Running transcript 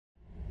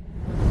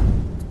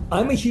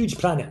I'm a huge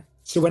planner.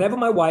 So whenever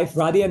my wife,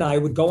 Radhi, and I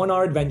would go on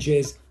our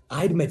adventures,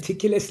 I'd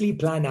meticulously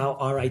plan out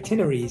our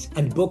itineraries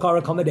and book our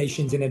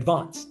accommodations in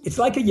advance. It's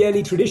like a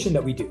yearly tradition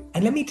that we do.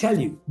 And let me tell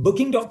you,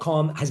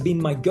 Booking.com has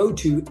been my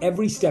go-to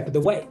every step of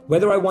the way.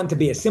 Whether I want to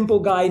be a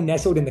simple guy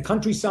nestled in the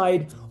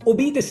countryside or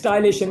be the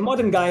stylish and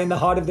modern guy in the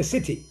heart of the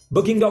city,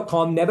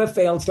 Booking.com never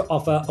fails to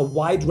offer a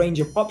wide range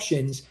of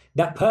options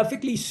that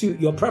perfectly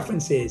suit your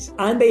preferences,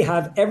 and they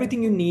have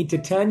everything you need to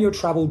turn your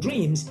travel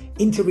dreams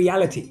into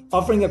reality,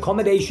 offering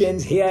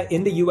accommodations here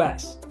in the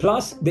US.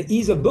 Plus, the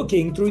ease of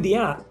booking through the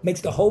app makes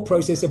the whole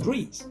process a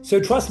breeze. So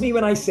trust me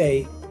when I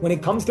say, when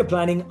it comes to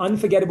planning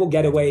unforgettable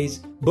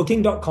getaways,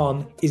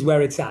 Booking.com is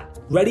where it's at.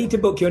 Ready to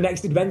book your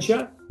next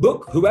adventure?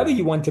 Book whoever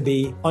you want to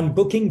be on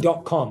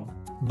Booking.com.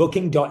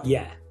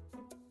 Booking.yeah.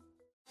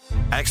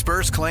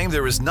 Experts claim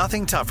there is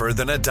nothing tougher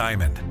than a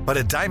diamond. But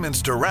at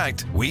Diamonds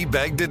Direct, we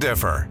beg to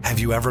differ. Have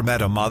you ever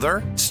met a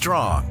mother?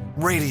 Strong,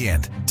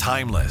 radiant,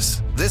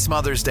 timeless. This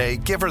Mother's Day,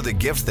 give her the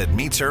gift that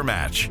meets her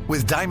match.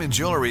 With diamond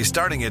jewelry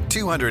starting at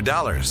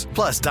 $200.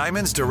 Plus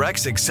Diamonds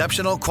Direct's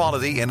exceptional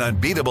quality and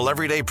unbeatable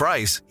everyday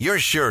price, you're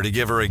sure to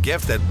give her a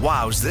gift that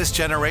wows this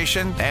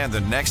generation and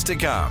the next to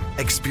come.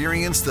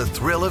 Experience the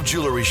thrill of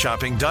jewelry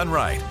shopping done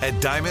right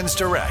at Diamonds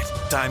Direct.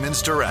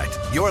 Diamonds Direct.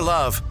 Your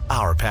love,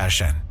 our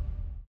passion.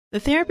 The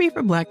Therapy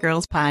for Black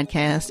Girls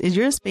podcast is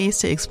your space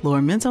to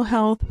explore mental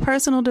health,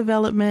 personal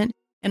development,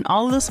 and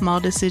all of the small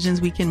decisions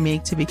we can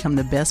make to become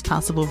the best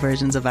possible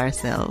versions of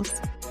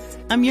ourselves.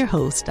 I'm your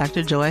host,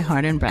 Dr. Joy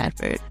Harden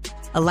Bradford,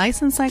 a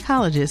licensed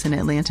psychologist in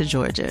Atlanta,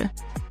 Georgia,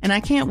 and I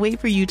can't wait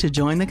for you to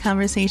join the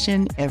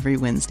conversation every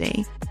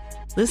Wednesday.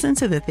 Listen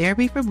to the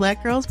Therapy for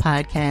Black Girls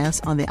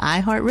podcast on the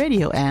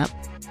iHeartRadio app,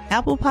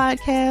 Apple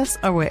Podcasts,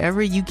 or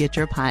wherever you get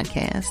your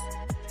podcasts.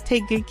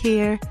 Take good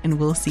care, and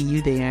we'll see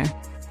you there.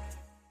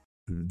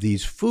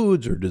 These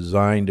foods are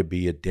designed to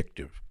be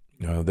addictive.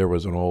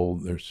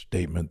 There's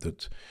statement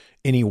that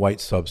any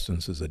white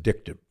substance is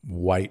addictive.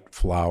 White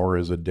flour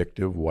is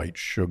addictive. White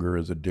sugar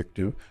is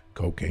addictive.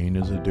 Cocaine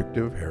is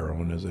addictive.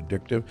 Heroin is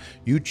addictive.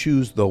 You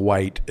choose the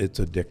white, it's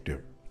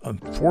addictive.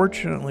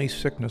 Unfortunately,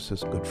 sickness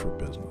is good for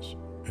business.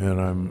 And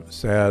I'm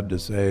sad to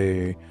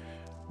say,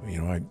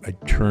 I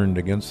turned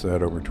against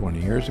that over 20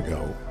 years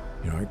ago.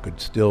 I could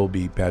still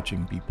be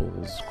patching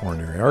people's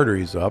coronary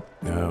arteries up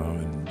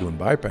and doing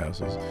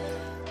bypasses,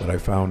 but I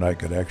found I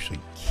could actually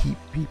keep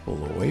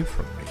people away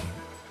from me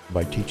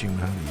by teaching them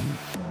how to eat.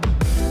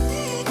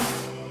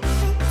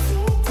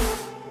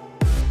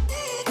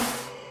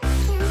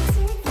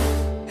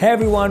 Hey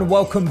everyone,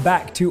 welcome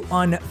back to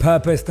On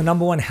Purpose, the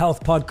 #1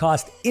 health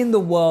podcast in the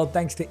world.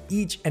 Thanks to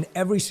each and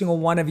every single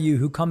one of you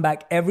who come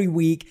back every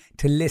week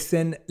to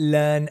listen,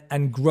 learn,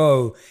 and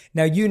grow.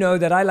 Now, you know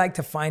that I like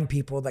to find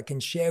people that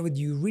can share with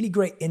you really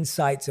great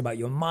insights about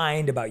your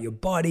mind, about your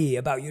body,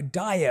 about your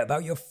diet,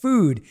 about your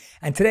food.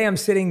 And today I'm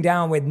sitting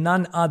down with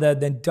none other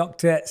than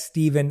Dr.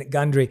 Stephen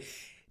Gundry.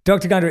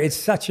 Dr. Gundry, it's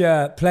such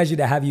a pleasure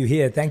to have you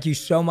here. Thank you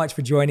so much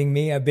for joining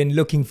me. I've been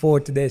looking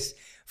forward to this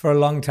for a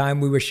long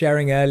time. We were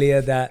sharing earlier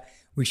that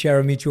we share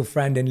a mutual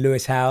friend in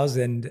Lewis Howes,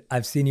 and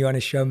I've seen you on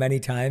his show many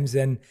times,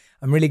 and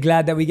I'm really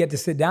glad that we get to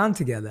sit down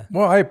together.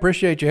 Well, I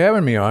appreciate you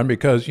having me on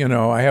because,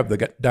 I have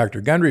the Dr.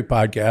 Gundry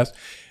podcast,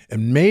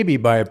 and maybe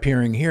by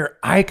appearing here,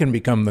 I can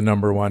become the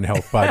 #1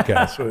 health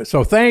podcast.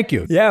 So thank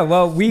you. Yeah,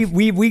 well,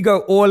 we go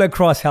all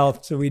across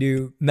health. So we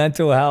do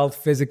mental health,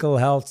 physical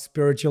health,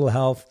 spiritual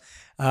health.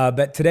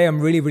 But today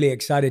I'm really, really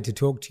excited to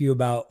talk to you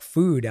about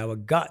food, our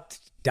gut,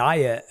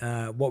 diet,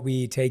 what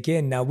we take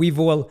in. Now, we've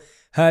all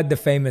heard the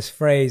famous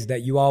phrase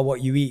that you are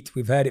what you eat.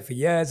 We've heard it for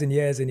years and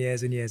years and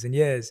years and years and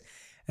years.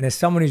 And as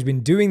someone who's been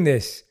doing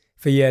this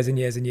for years and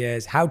years and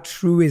years, how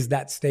true is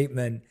that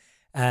statement?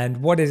 And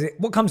what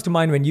comes to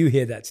mind when you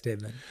hear that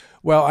statement?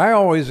 Well, I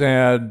always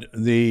add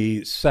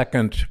the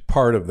second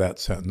part of that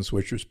sentence,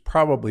 which is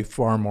probably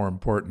far more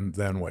important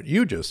than what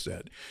you just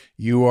said.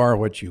 You are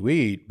what you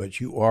eat,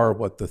 but you are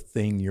what the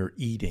thing you're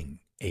eating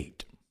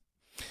ate.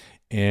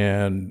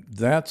 And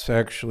that's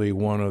actually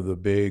one of the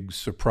big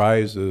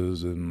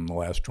surprises in the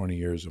last 20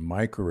 years of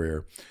my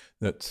career,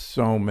 that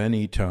so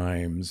many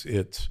times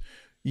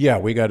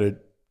we got to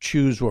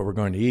choose what we're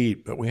going to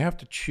eat, but we have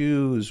to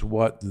choose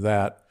what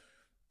that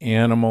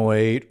animal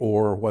ate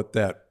or what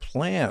that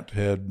plant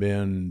had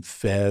been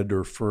fed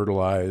or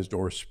fertilized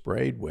or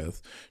sprayed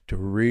with to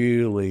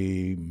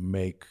really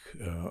make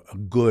a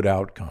good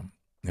outcome.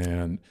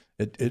 And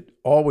it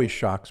always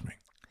shocks me.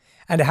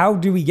 And how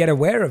do we get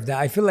aware of that?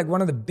 I feel like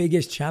one of the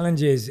biggest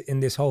challenges in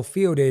this whole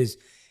field is,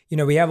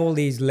 we have all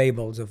these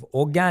labels of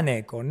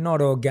organic or not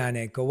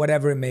organic or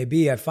whatever it may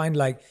be. I find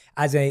like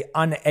as an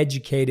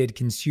uneducated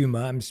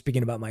consumer, I'm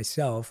speaking about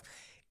myself,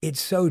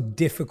 it's so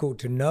difficult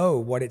to know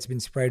what it's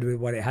been sprayed with,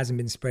 what it hasn't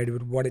been sprayed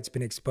with, what it's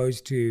been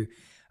exposed to.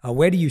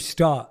 Where do you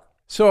start?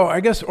 So I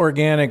guess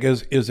organic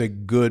is a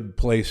good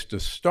place to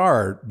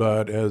start,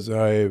 but as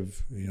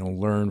I've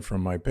learned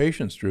from my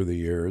patients through the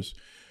years,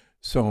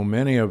 so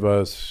many of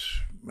us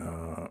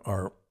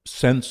are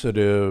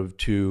sensitive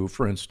to,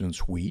 for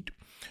instance, wheat,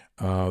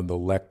 the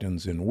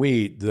lectins in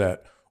wheat,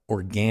 that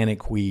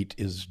organic wheat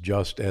is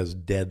just as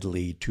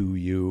deadly to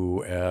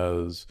you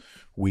as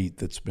wheat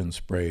that's been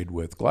sprayed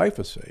with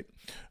glyphosate,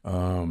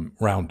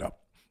 Roundup.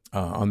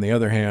 On the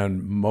other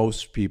hand,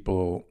 most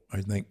people,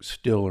 I think,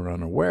 still are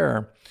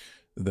unaware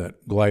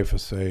that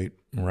glyphosate,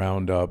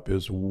 Roundup,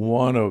 is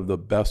one of the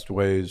best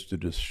ways to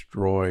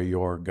destroy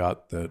your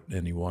gut that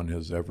anyone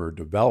has ever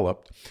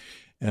developed.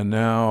 And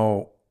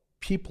now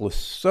people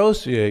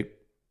associate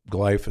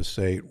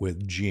glyphosate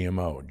with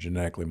GMO,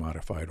 genetically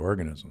modified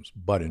organisms.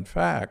 But in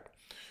fact,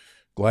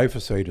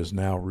 glyphosate is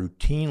now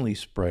routinely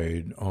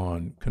sprayed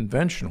on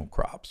conventional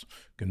crops,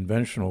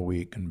 conventional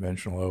wheat,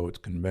 conventional oats,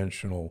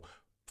 conventional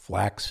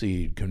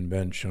flaxseed,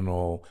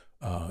 conventional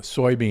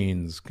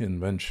soybeans,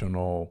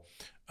 conventional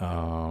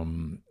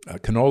canola.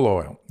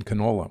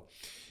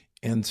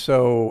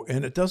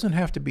 And it doesn't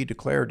have to be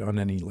declared on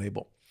any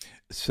label.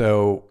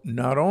 So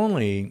not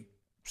only,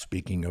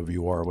 speaking of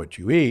you are what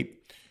you eat,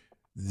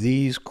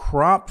 these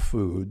crop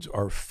foods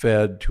are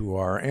fed to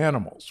our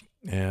animals.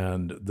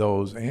 And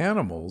those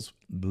animals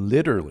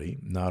literally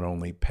not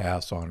only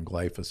pass on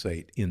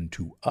glyphosate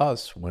into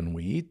us when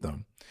we eat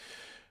them,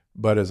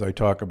 but as I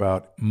talk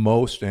about,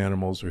 most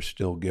animals are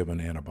still given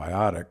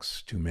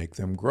antibiotics to make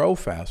them grow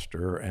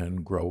faster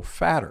and grow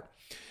fatter.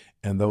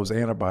 And those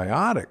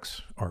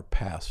antibiotics are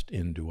passed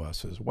into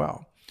us as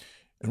well.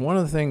 And one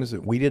of the things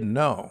that we didn't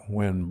know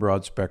when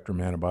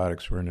broad-spectrum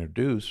antibiotics were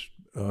introduced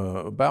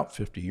about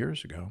 50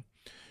 years ago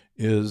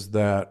is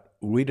that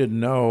we didn't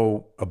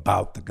know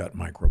about the gut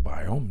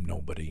microbiome.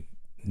 Nobody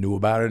knew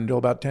about it until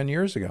about 10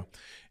 years ago.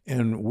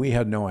 And we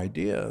had no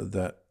idea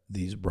that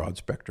these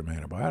broad-spectrum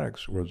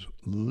antibiotics was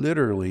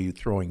literally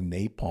throwing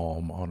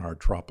napalm on our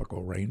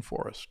tropical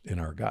rainforest in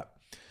our gut.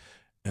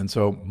 And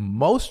so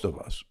most of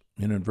us,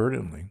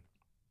 inadvertently,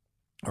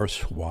 are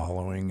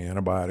swallowing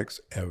antibiotics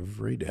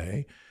every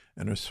day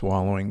and are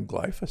swallowing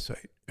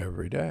glyphosate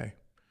every day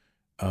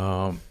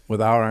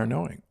without our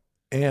knowing.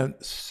 And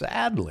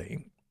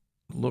sadly,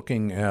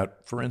 looking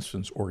at, for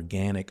instance,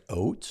 organic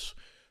oats,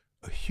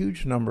 a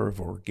huge number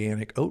of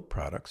organic oat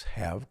products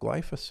have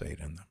glyphosate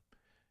in them.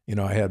 You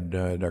know, I had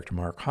Dr.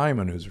 Mark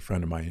Hyman, who's a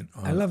friend of mine.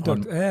 I love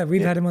Dr. Yeah,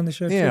 we've had him on the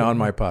show too. Yeah, on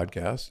my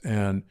podcast.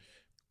 And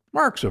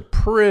Mark's a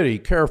pretty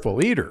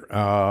careful eater.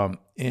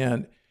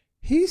 And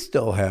he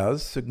still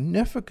has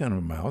significant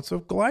amounts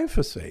of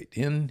glyphosate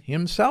in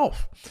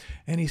himself.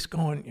 And he's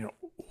going,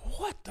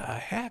 what the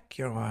heck?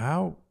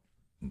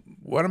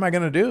 What am I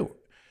going to do?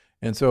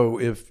 And so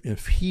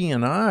if he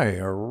and I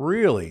are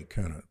really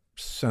kind of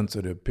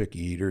sensitive,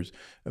 picky eaters,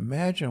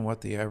 imagine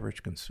what the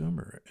average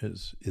consumer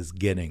is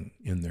getting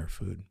in their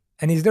food.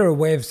 And is there a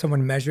way of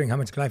someone measuring how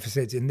much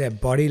glyphosate's in their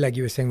body, like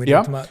you were saying with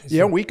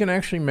Yeah, we can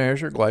actually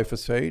measure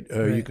glyphosate.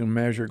 Right. You can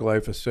measure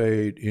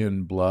glyphosate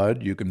in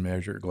blood. You can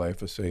measure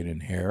glyphosate in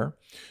hair.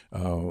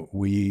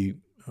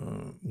 When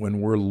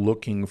we're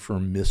looking for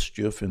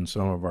mischief in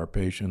some of our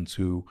patients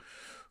who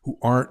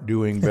aren't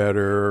doing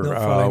better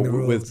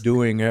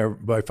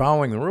by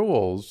following the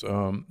rules,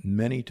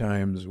 many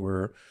times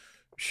we're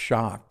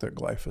shocked that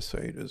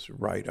glyphosate is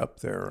right up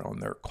there on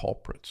their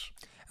culprits.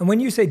 And when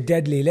you say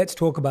deadly, let's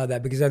talk about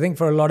that, because I think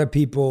for a lot of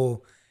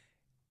people,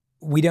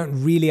 we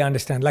don't really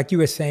understand. Like you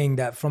were saying,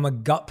 that from a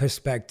gut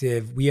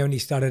perspective, we only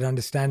started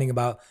understanding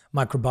about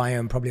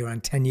microbiome probably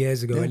around 10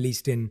 years ago, at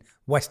least in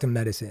Western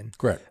medicine.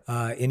 Correct.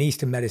 In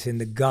Eastern medicine,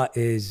 the gut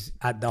is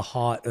at the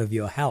heart of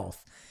your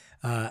health.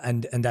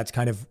 And that's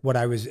kind of what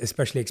I was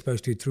especially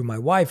exposed to through my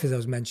wife, as I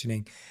was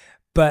mentioning.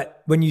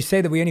 But when you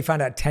say that we only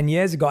found out 10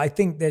 years ago, I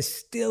think there's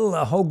still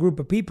a whole group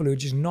of people who are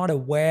just not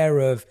aware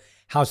of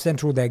how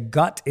central their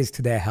gut is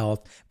to their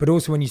health. But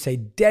also when you say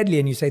deadly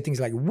and you say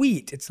things like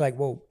wheat, it's like,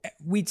 well,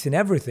 wheat's in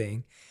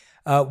everything.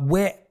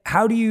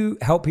 How do you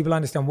help people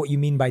understand what you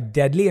mean by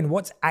deadly and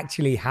what's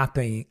actually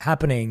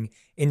happening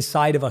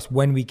inside of us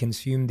when we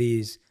consume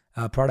these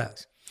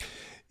products?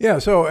 Yeah,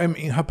 so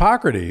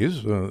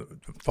Hippocrates,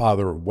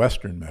 father of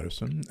Western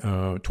medicine,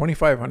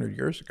 2,500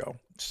 years ago,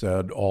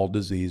 said all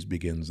disease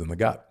begins in the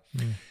gut.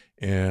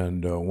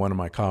 And one of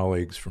my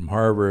colleagues from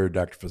Harvard,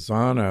 Dr.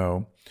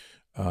 Fasano,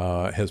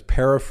 has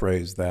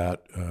paraphrased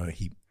that.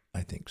 He,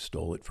 I think,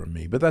 stole it from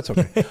me, but that's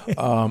okay.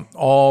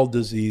 All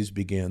disease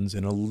begins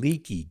in a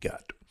leaky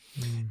gut.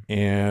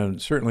 And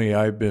certainly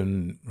I've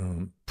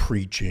been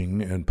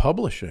preaching and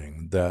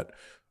publishing that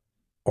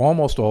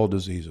almost all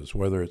diseases,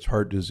 whether it's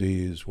heart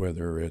disease,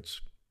 whether it's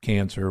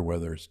cancer,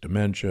 whether it's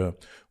dementia,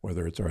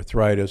 whether it's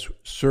arthritis,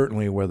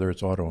 certainly whether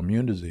it's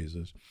autoimmune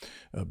diseases,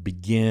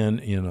 begin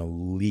in a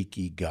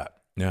leaky gut.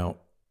 Now,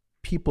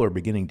 people are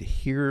beginning to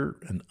hear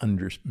and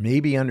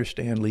maybe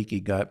understand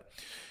leaky gut.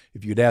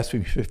 If you'd asked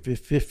me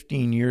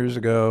 15 years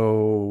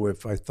ago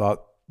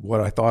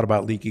what I thought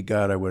about leaky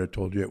gut, I would have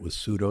told you it was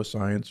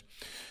pseudoscience.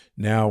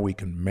 Now we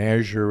can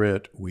measure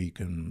it. We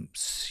can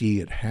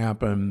see it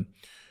happen.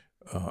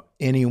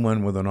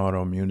 Anyone with an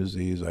autoimmune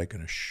disease, I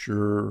can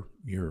assure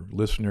your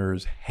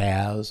listeners,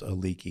 has a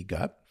leaky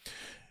gut.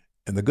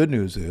 And the good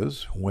news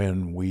is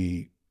when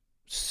we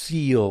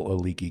seal a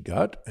leaky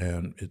gut,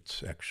 and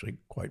it's actually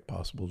quite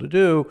possible to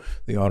do,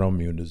 the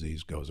autoimmune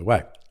disease goes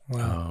away.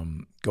 Wow.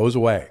 Goes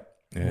away.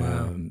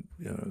 and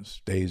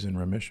stays in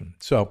remission.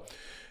 So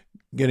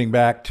getting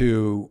back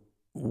to,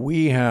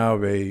 we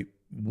have a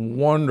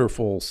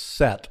wonderful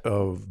set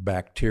of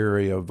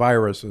bacteria,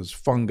 viruses,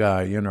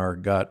 fungi in our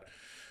gut,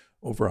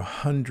 over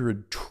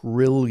 100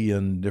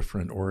 trillion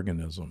different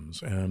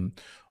organisms. And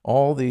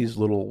all these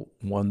little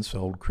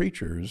one-celled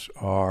creatures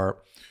are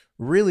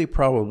really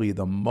probably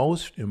the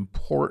most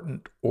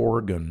important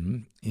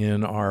organ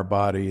in our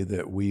body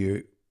that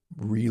we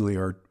really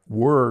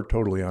were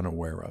totally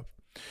unaware of.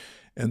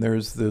 And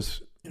there's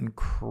this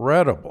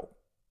incredible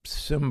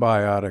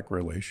symbiotic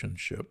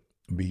relationship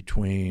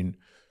between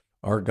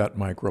our gut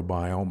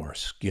microbiome, our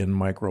skin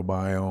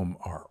microbiome,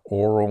 our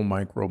oral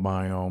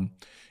microbiome,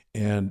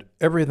 and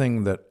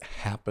everything that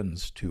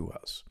happens to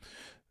us.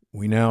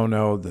 We now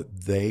know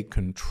that they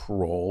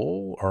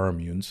control our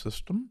immune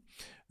system.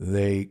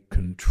 They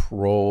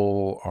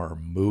control our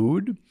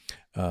mood.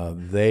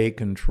 They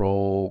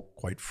control,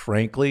 quite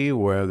frankly,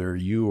 whether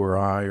you or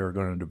I are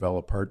going to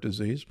develop heart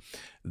disease.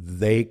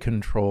 They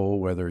control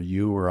whether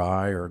you or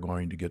I are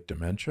going to get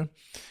dementia.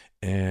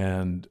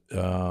 And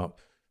a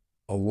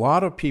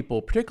lot of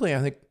people, particularly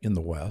I think in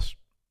the West,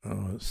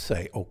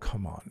 say, oh,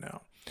 come on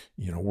now.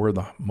 We're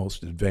the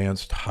most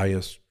advanced,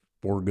 highest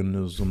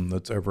organism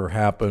that's ever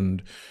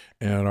happened,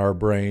 and our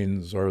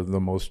brains are the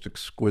most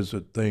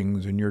exquisite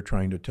things, and you're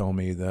trying to tell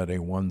me that a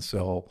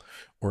one-cell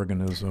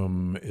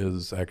organism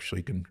is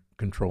actually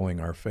controlling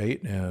our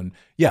fate. And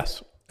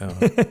yes,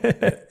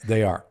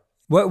 they are.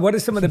 What are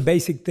some of the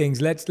basic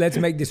things? Let's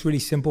make this really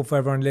simple for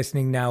everyone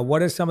listening now.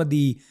 What are some of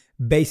the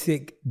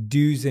basic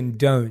do's and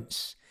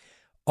don'ts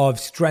of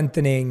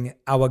strengthening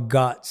our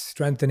guts,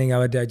 strengthening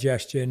our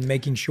digestion,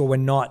 making sure we're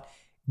not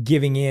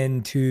giving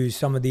in to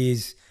some of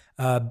these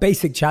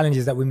basic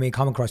challenges that we may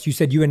come across? You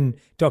said you and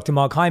Dr.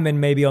 Mark Hyman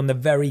may be on the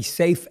very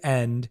safe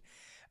end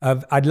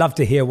of, I'd love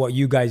to hear what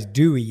you guys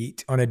do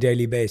eat on a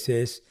daily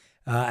basis.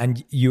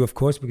 And you, of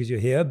course, because you're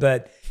here,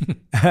 but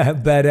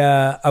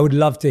I would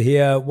love to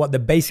hear what the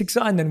basics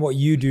are and then what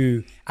you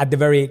do at the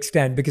very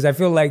extent, because I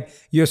feel like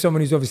you're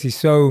someone who's obviously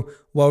so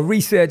well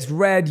researched,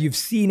 read, you've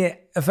seen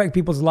it affect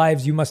people's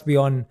lives. You must be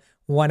on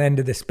one end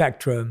of the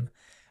spectrum.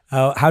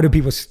 How do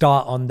people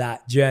start on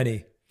that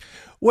journey?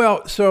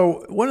 Well,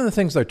 so one of the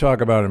things I talk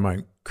about in my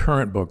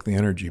current book, The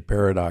Energy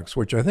Paradox,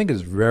 which I think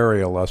is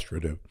very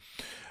illustrative,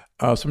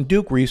 some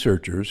Duke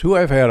researchers who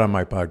I've had on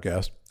my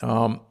podcast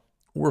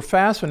were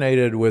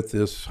fascinated with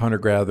this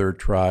hunter-gatherer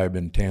tribe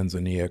in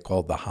Tanzania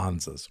called the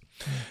Hansas.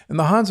 And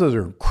the Hansas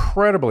are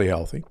incredibly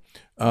healthy.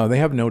 They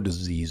have no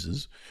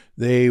diseases.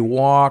 They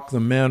walk, the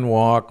men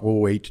walk,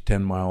 8 to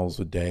 10 miles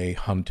a day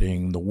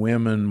hunting. The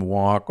women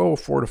walk, 4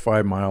 to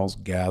 5 miles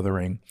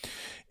gathering.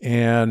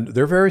 And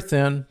they're very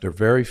thin, they're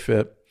very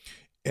fit.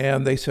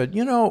 And they said,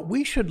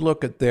 we should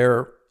look at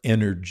their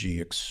energy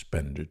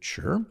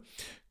expenditure,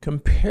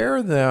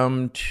 compare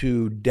them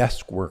to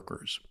desk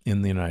workers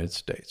in the United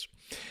States.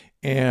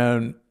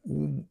 And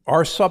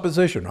our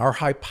supposition, our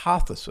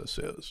hypothesis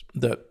is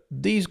that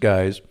these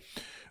guys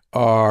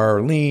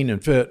are lean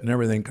and fit and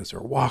everything because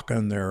they're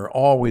walking, they're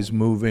always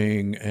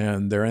moving,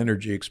 and their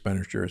energy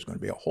expenditure is going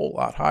to be a whole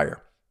lot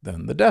higher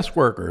than the desk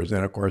workers.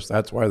 And of course,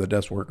 that's why the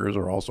desk workers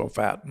are also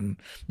fat and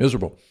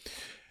miserable.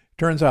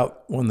 Turns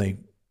out when they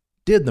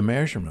did the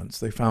measurements,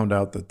 they found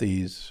out that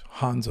these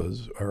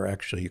Hansas are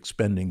actually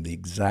expending the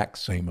exact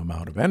same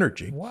amount of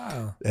energy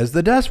as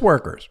the desk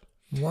workers.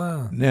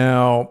 Wow.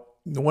 Now,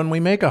 when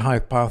we make a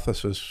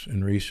hypothesis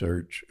in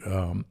research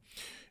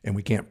and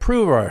we can't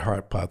prove our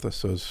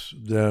hypothesis,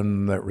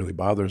 then that really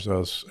bothers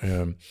us.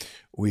 And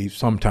we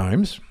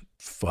sometimes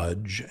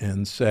fudge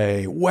and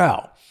say,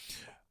 well,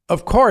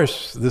 of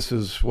course, this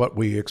is what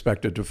we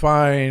expected to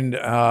find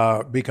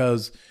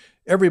because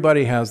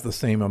everybody has the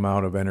same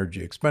amount of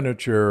energy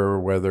expenditure,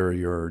 whether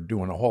you're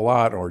doing a whole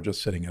lot or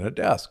just sitting at a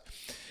desk.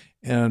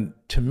 And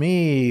to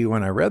me,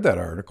 when I read that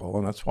article,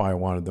 and that's why I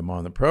wanted them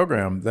on the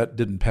program, that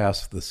didn't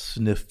pass the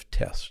sniff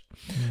test.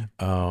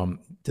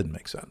 Didn't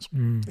make sense.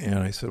 And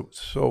I said,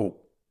 so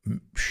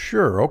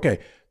sure, okay,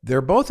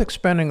 they're both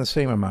expending the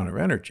same amount of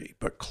energy,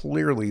 but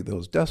clearly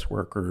those desk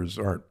workers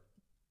aren't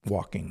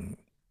walking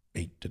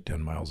 8 to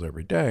 10 miles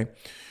every day.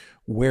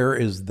 Where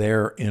is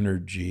their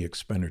energy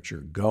expenditure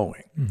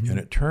going? And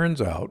it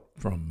turns out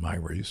from my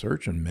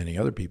research and many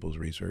other people's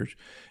research,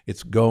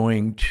 it's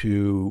going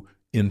to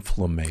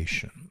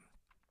inflammation.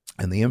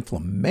 And the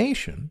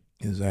inflammation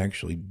is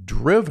actually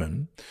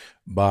driven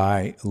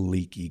by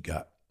leaky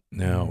gut.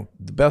 Now,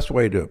 the best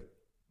way to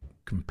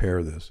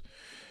compare this,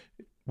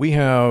 we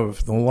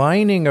have the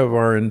lining of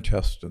our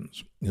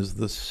intestines is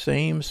the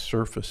same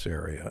surface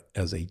area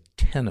as a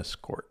tennis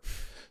court.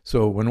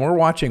 So when we're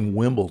watching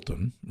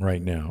Wimbledon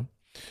right now,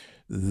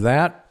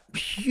 that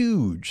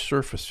huge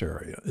surface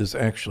area is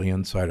actually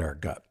inside our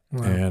gut.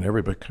 Wow. And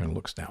everybody kind of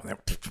looks down there.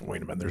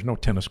 Wait a minute, there's no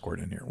tennis court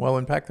in here. Well,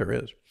 in fact, there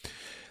is.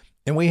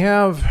 And we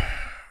have,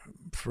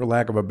 for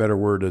lack of a better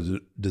word, a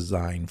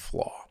design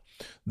flaw.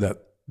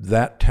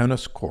 That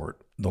tennis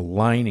court, the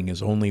lining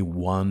is only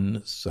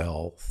 1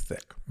 cell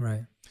thick.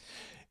 Right.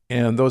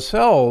 And those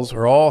cells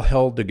are all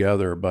held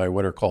together by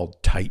what are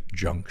called tight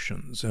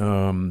junctions.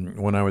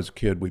 When I was a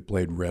kid, we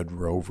played Red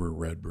Rover,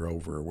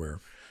 where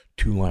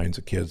two lines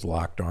of kids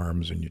locked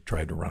arms and you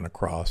tried to run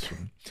across.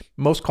 And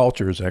most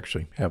cultures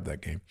actually have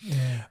that game.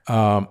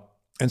 Yeah.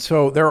 And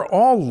so they're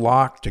all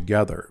locked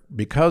together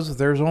because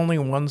there's only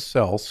one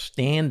cell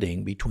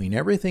standing between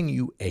everything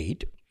you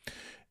ate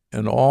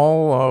and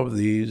all of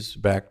these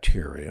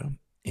bacteria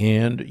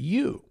and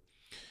you.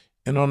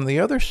 And on the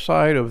other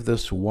side of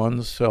this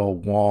one cell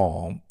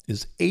wall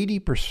is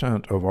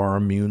 80% of our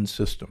immune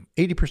system.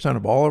 80%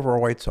 of all of our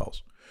white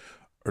cells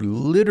are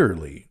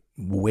literally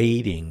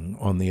waiting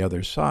on the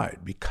other side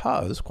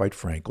because, quite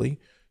frankly,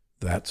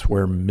 that's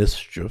where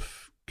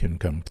mischief can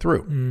come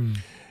through.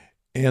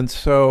 And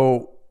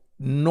so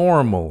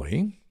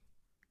normally,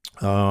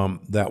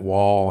 that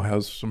wall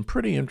has some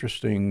pretty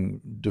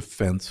interesting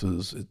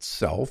defenses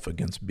itself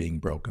against being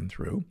broken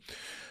through.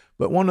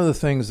 But one of the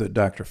things that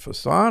Dr.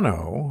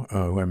 Fasano,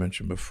 who I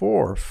mentioned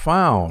before,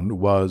 found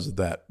was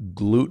that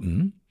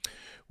gluten,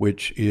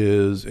 which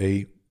is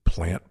a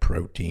plant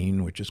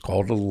protein, which is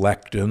called a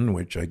lectin,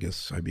 which I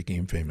guess I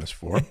became famous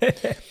for,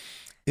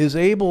 is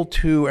able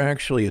to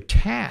actually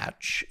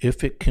attach,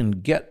 if it can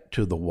get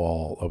to the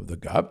wall of the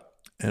gut,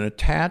 and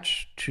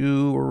attach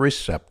to a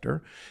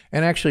receptor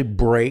and actually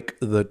break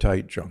the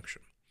tight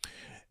junction.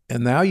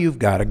 And now you've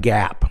got a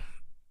gap.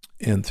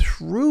 And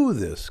through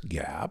this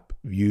gap,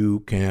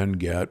 you can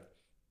get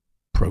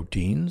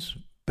proteins,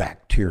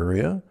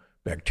 bacteria,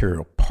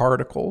 bacterial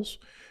particles,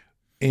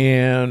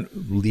 and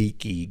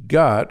leaky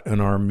gut.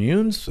 And our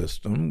immune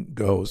system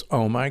goes,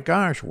 oh my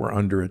gosh, we're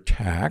under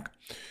attack.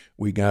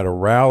 We got to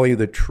rally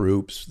the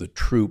troops. The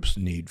troops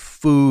need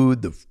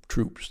food. The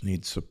troops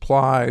need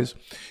supplies.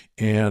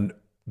 And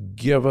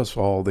give us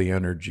all the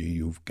energy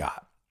you've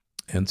got.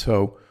 And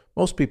so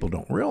most people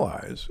don't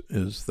realize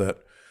is that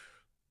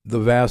the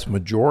vast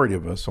majority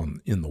of us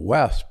in the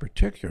West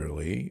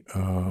particularly,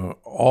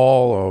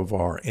 all of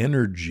our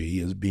energy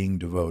is being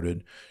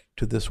devoted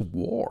to this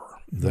war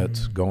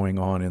that's going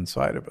on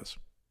inside of us.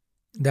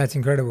 That's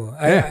incredible.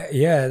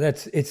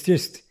 It's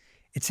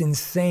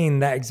insane,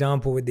 that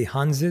example with the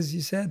Hanses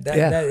you said.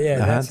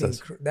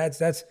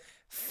 That's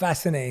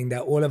fascinating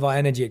that all of our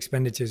energy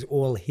expenditure is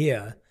all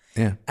here.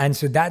 Yeah. And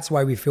so that's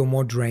why we feel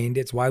more drained.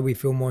 It's why we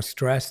feel more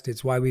stressed.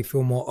 It's why we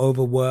feel more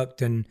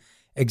overworked and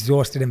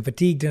exhausted and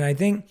fatigued. And I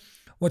think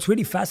what's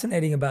really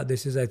fascinating about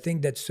this is I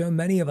think that so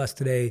many of us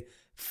today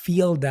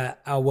feel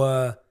that a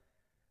lot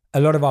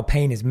of our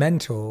pain is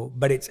mental,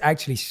 but it's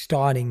actually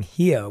starting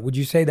here. Would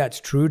you say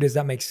that's true? Does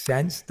that make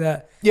sense?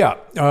 Yeah.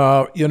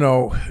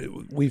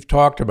 We've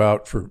talked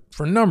about for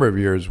a number of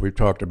years, we've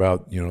talked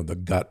about, the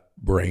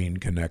gut-brain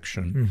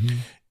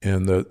connection.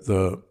 And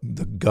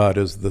the gut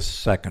is the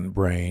second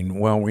brain.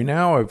 Well, we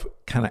now have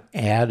kind of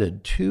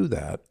added to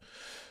that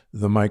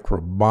the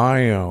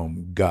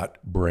microbiome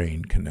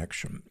gut-brain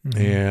connection.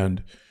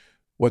 And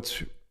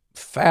what's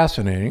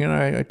fascinating, and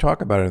I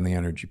talk about it in the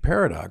energy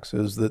paradox,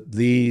 is that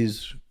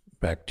these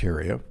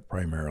bacteria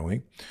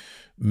primarily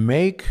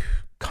make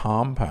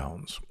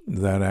compounds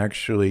that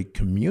actually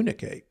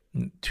communicate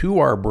to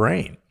our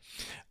brain.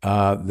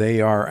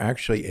 They are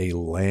actually a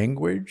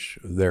language.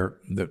 They're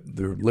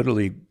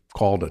literally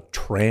called a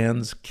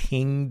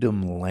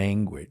trans-kingdom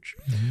language,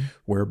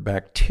 where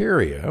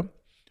bacteria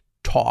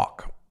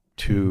talk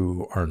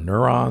to our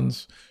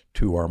neurons,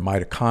 to our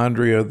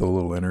mitochondria, the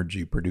little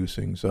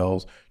energy-producing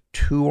cells,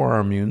 to our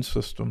immune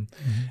system,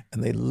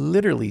 and they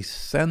literally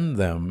send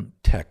them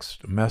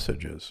text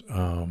messages.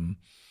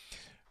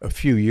 A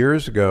few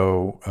years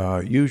ago,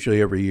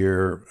 usually every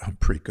year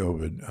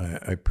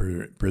pre-COVID, I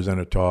present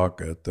a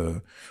talk at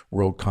the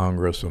World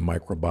Congress of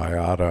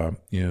Microbiota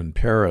in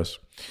Paris.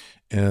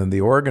 And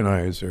the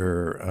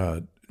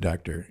organizer,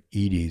 Dr.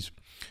 Eades,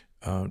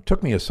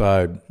 took me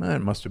aside,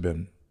 it must have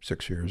been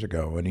 6 years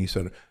ago, and he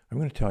said, I'm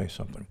going to tell you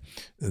something.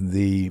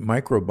 The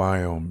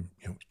microbiome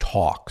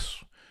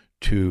talks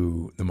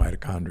to the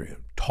mitochondria,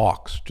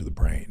 talks to the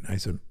brain. I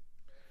said,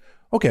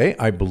 okay,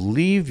 I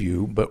believe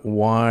you, but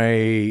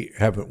why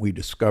haven't we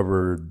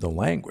discovered the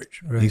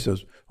language? Right. He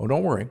says, oh,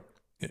 don't worry.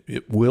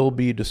 It will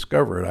be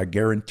discovered. I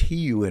guarantee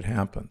you it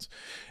happens.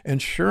 And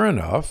sure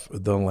enough,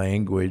 the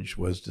language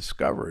was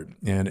discovered.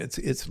 And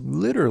it's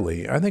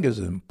literally, I think, as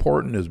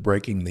important as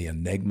breaking the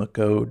Enigma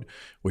code,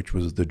 which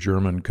was the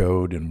German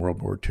code in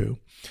World War II.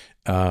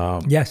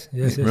 Yes.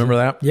 Remember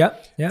that? Yeah.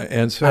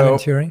 And so, Alan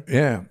Turing.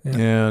 Yeah.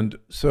 And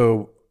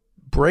so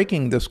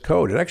breaking this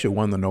code, it actually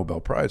won the Nobel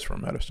Prize for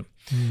medicine.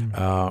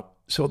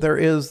 So there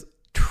is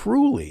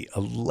truly a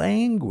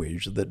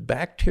language that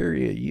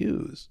bacteria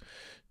use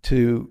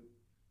to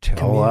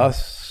tell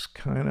us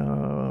kind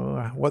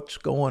of what's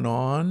going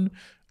on.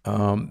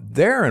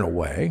 They're, in a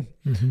way,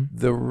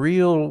 the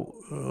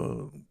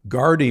real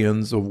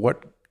guardians of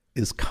what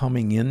is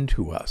coming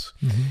into us.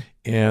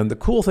 And the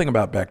cool thing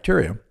about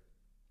bacteria,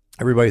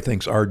 everybody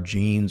thinks our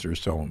genes are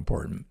so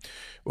important.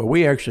 Well,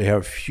 we actually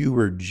have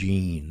fewer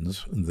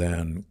genes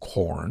than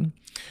corn.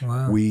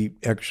 Wow. We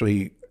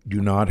actually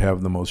do not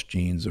have the most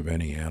genes of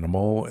any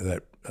animal.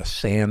 That a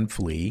sand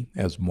flea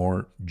has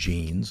more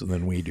genes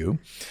than we do.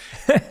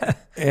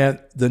 And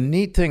the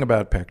neat thing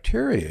about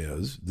bacteria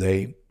is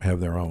they have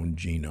their own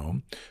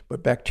genome,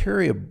 but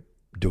bacteria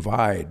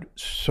divide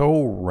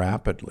so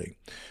rapidly,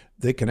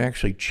 they can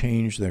actually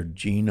change their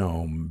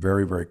genome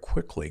very, very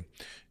quickly.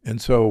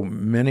 And so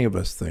many of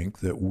us think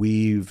that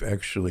we've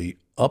actually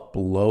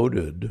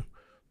uploaded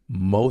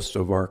most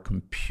of our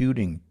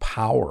computing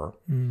power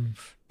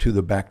to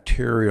the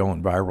bacterial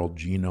and viral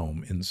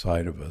genome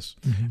inside of us,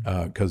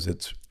 because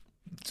it's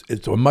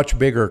a much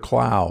bigger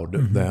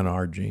cloud than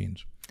our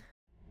genes.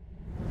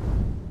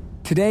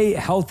 Today,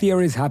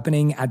 healthier is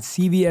happening at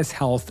CVS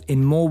Health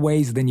in more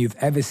ways than you've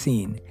ever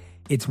seen.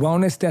 It's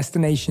wellness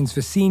destinations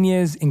for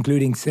seniors,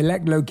 including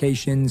select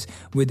locations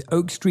with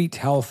Oak Street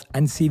Health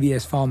and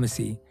CVS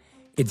Pharmacy.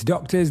 It's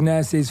doctors,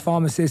 nurses,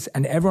 pharmacists,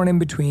 and everyone in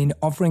between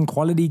offering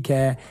quality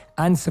care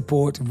and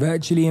support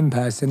virtually in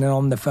person and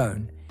on the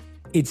phone.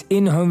 It's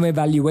in-home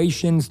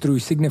evaluations through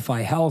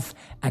Signify Health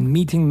and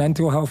meeting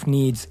mental health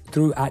needs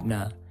through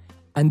Aetna.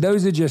 And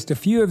those are just a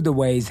few of the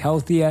ways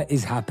healthier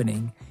is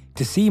happening.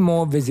 To see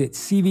more, visit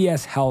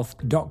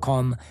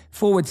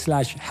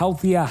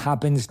cvshealth.com/healthier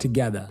happens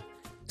together.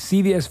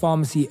 CVS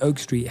Pharmacy, Oak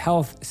Street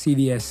Health,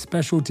 CVS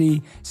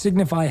Specialty,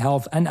 Signify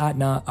Health, and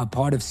Aetna are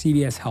part of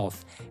CVS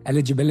Health.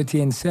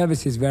 Eligibility and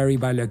services vary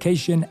by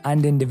location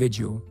and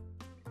individual.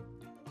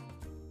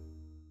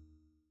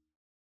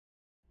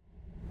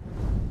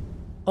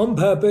 On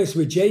Purpose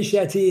with Jay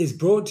Shetty is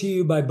brought to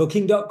you by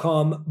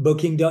Booking.com,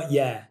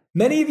 Booking.yeah.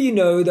 Many of you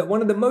know that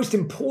one of the most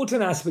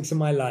important aspects of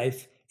my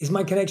life is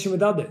my connection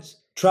with others.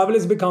 Travel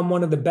has become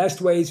one of the best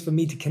ways for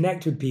me to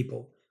connect with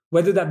people,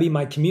 whether that be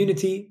my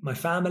community, my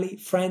family,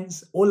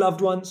 friends, or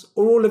loved ones,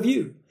 or all of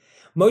you.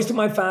 Most of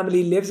my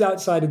family lives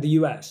outside of the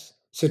US,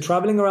 so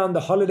traveling around the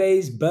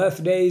holidays,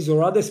 birthdays,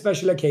 or other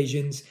special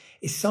occasions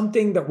is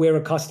something that we're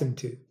accustomed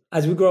to.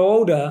 As we grow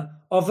older,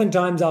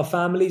 oftentimes our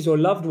families or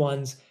loved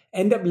ones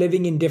end up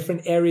living in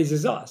different areas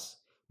as us,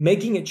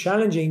 making it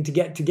challenging to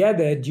get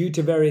together due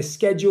to various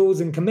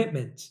schedules and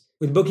commitments.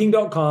 With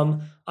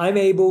Booking.com, I'm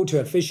able to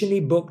efficiently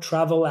book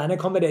travel and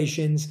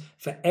accommodations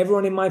for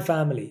everyone in my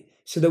family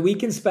so that we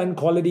can spend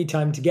quality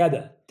time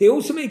together. They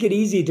also make it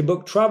easy to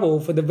book travel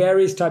for the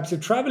various types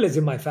of travelers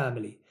in my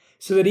family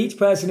so that each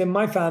person in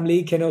my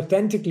family can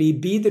authentically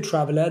be the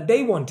traveler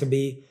they want to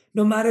be,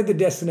 no matter the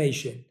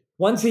destination.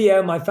 Once a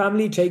year, my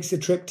family takes a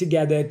trip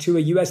together to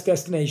a US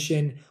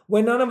destination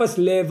where none of us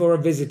live or are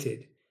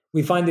visited.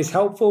 We find this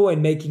helpful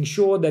in making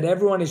sure that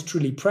everyone is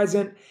truly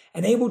present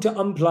and able to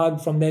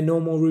unplug from their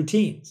normal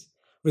routines,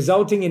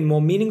 resulting in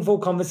more meaningful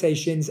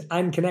conversations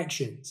and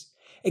connections.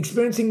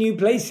 Experiencing new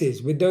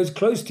places with those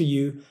close to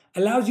you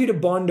allows you to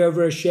bond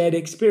over a shared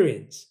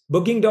experience.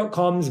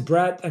 Booking.com's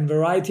breadth and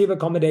variety of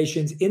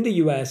accommodations in the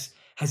US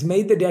has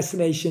made the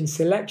destination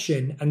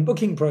selection and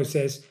booking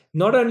process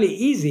not only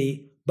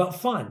easy, but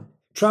fun.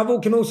 Travel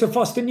can also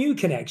foster new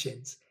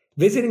connections.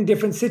 Visiting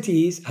different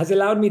cities has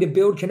allowed me to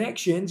build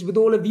connections with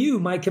all of you,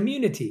 my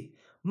community,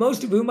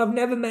 most of whom I've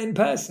never met in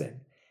person,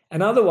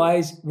 and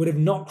otherwise would have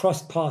not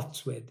crossed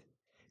paths with.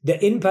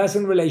 The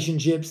in-person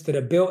relationships that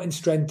are built and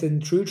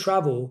strengthened through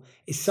travel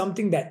is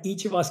something that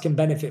each of us can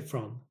benefit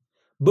from.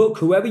 Book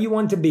whoever you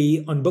want to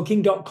be on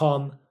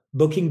Booking.com,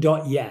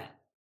 Booking.yeah.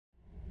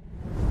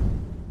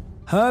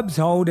 Herbs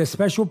hold a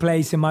special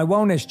place in my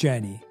wellness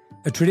journey,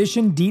 a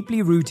tradition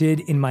deeply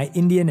rooted in my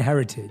Indian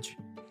heritage.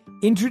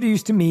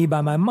 Introduced to me by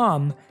my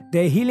mom,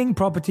 their healing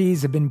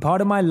properties have been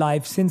part of my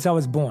life since I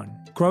was born.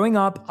 Growing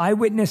up, I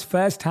witnessed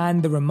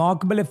firsthand the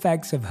remarkable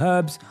effects of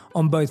herbs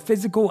on both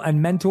physical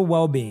and mental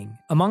well-being.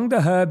 Among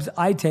the herbs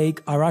I take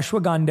are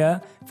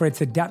ashwagandha for its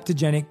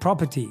adaptogenic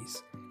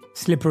properties,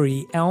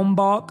 slippery elm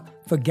bark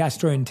for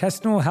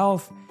gastrointestinal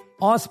health.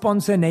 Our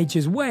sponsor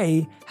Nature's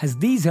Way has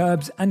these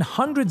herbs and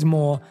hundreds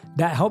more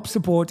that help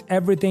support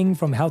everything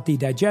from healthy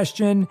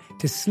digestion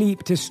to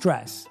sleep to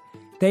stress.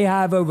 They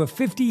have over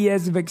 50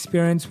 years of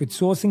experience with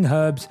sourcing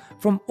herbs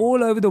from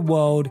all over the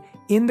world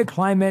in the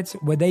climates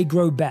where they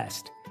grow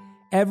best.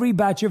 Every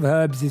batch of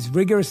herbs is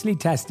rigorously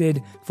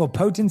tested for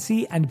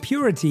potency and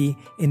purity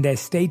in their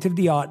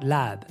state-of-the-art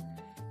lab.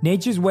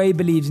 Nature's Way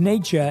believes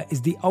nature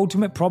is the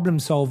ultimate problem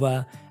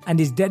solver and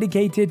is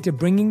dedicated to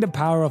bringing the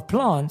power of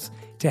plants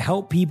to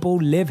help people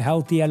live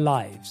healthier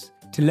lives.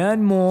 To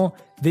learn more,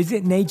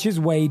 visit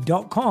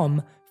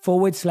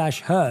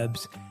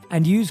naturesway.com/herbs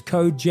and use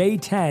code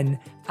J10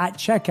 at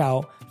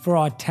checkout for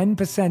our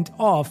 10%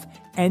 off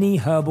any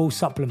herbal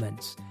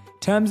supplements.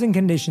 Terms and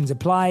conditions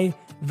apply,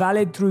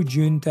 valid through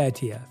June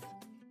 30th.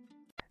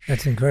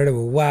 That's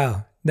incredible.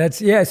 Wow.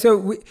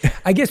 So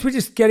I guess we're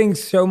just getting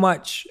so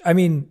much. I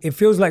mean, it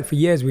feels like for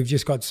years we've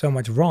just got so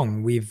much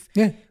wrong. We've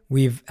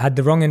had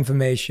the wrong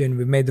information.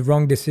 We've made the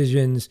wrong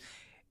decisions.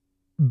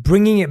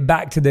 Bringing it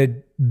back to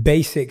the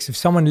basics of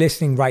someone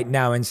listening right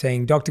now and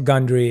saying, Dr.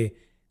 Gundry,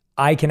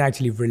 I can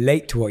actually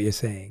relate to what you're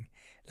saying.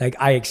 Like,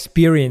 I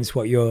experience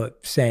what you're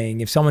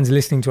saying. If someone's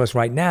listening to us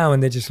right now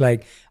and they're just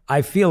like,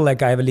 I feel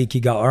like I have a leaky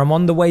gut, or I'm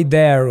on the way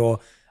there, or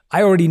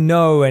I already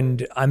know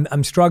and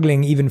I'm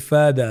struggling even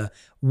further.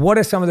 What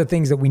are some of the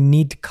things that we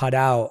need to cut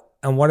out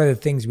and what are the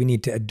things we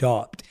need to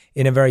adopt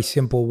in a very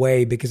simple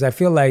way? Because I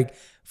feel like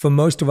for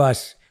most of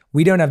us,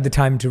 we don't have the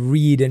time to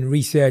read and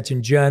research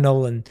and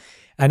journal. And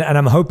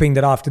I'm hoping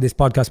that after this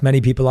podcast,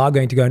 many people are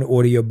going to go and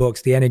order your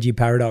books, The Energy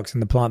Paradox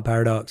and The Plant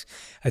Paradox.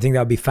 I think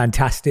that would be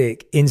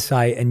fantastic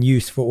insight and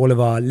use for all of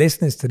our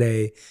listeners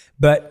today.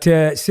 But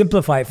to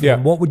simplify it for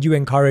them, what would you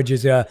encourage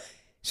as a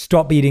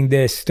stop eating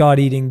this, start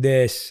eating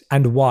this,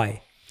 and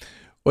why?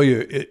 Well,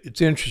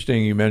 it's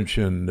interesting you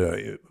mentioned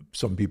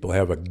some people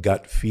have a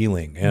gut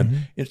feeling.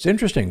 And it's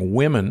interesting,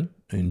 women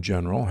in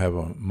general have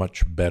a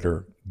much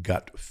better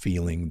gut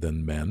feeling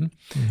than men.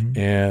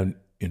 And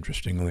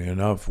interestingly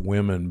enough,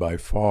 women by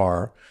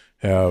far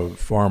have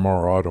far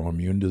more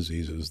autoimmune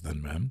diseases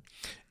than men.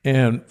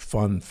 And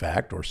fun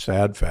fact or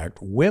sad fact,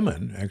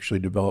 women actually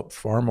develop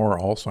far more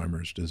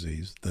Alzheimer's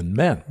disease than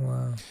men.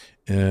 Wow.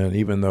 And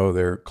even though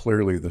they're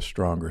clearly the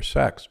stronger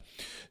sex.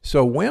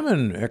 So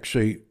women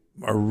actually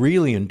are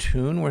really in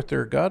tune with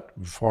their gut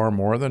far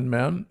more than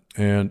men.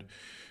 And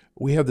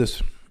we have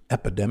this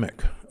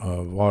epidemic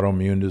of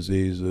autoimmune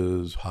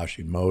diseases,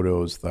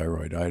 Hashimoto's,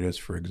 thyroiditis,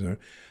 for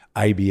example,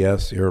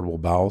 IBS, irritable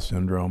bowel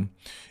syndrome.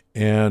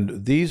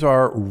 And these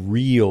are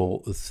real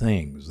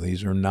things.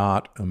 These are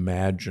not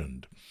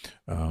imagined.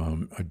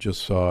 I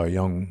just saw a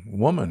young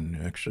woman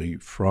actually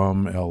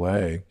from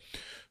LA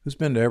who's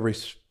been to every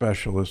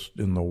specialist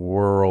in the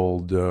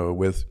world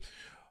with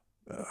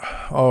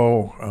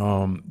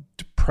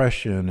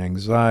depression,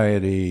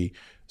 anxiety,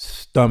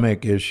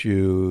 stomach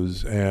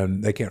issues,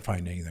 and they can't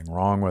find anything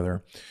wrong with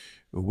her.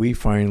 We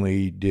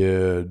finally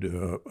did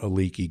a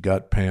leaky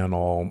gut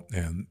panel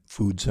and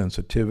food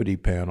sensitivity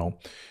panel,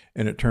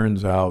 and it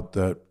turns out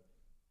that,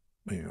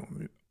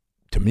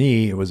 to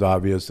me, it was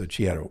obvious that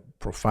she had a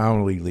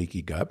profoundly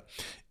leaky gut,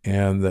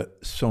 and that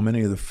so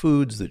many of the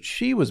foods that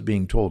she was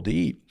being told to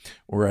eat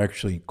were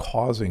actually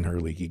causing her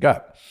leaky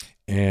gut.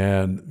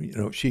 And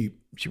she's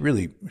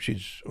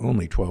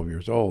only 12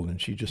 years old,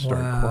 and she just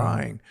started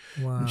crying.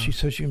 Wow. And she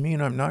says, "You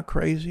mean I'm not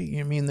crazy?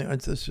 You mean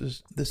that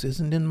this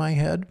isn't in my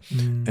head?"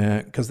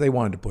 Because they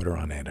wanted to put her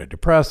on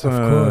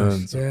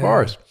antidepressants, of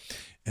course.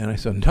 And I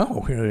said,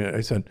 "No."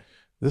 I said,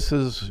 "This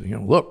is,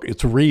 look,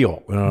 it's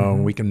real.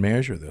 We can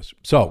measure this."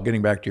 So,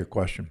 getting back to your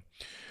question,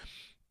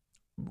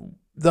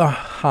 the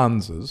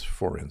Hansas,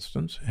 for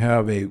instance,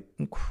 have a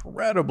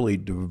incredibly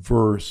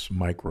diverse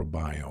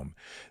microbiome.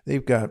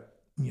 They've got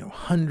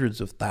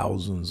hundreds of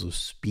thousands of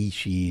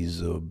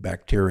species of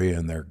bacteria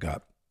in their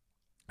gut.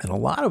 And a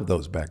lot of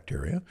those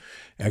bacteria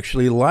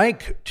actually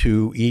like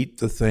to eat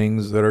the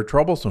things that are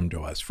troublesome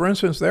to us. For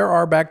instance, there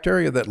are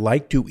bacteria that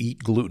like to eat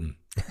gluten,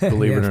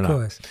 believe it or not.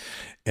 Course.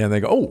 And they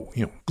go,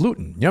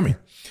 gluten, yummy.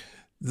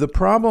 The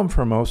problem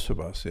for most of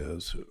us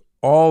is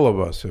all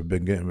of us have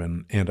been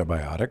given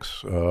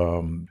antibiotics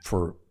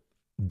for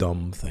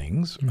dumb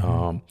things.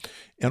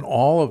 And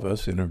all of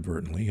us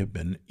inadvertently have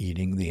been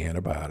eating the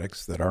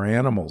antibiotics that our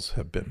animals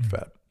have been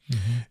fed.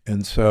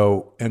 And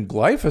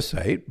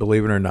glyphosate,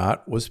 believe it or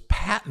not, was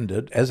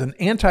patented as an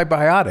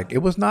antibiotic. It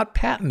was not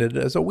patented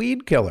as a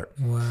weed killer.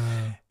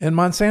 Wow. And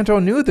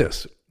Monsanto knew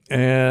this.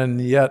 And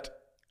yet,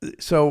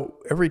 so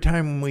every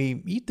time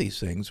we eat these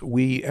things,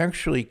 we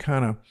actually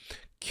kind of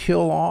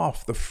kill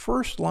off the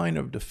first line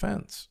of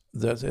defense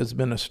that has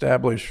been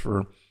established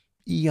for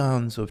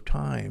eons of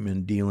time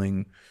in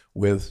dealing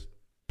with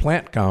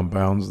plant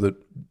compounds that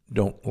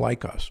don't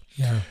like us.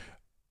 Yeah.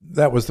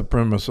 That was the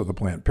premise of the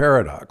plant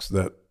paradox,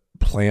 that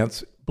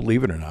plants,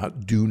 believe it or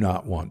not, do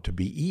not want to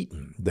be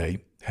eaten.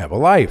 They have a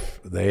life.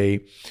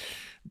 They,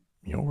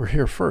 were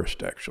here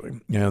first, actually.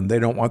 And they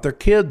don't want their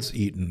kids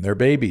eaten, their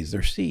babies,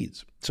 their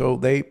seeds. So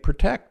they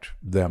protect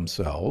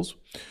themselves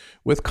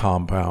with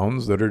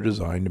compounds that are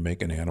designed to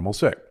make an animal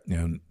sick.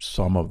 And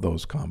some of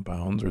those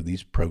compounds are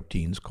these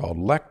proteins called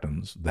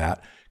lectins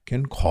that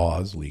can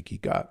cause leaky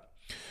gut.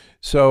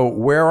 So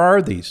where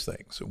are these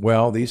things?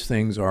 Well, these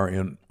things are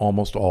in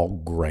almost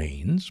all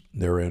grains.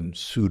 They're in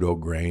pseudo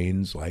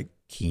grains like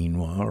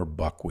quinoa or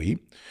buckwheat.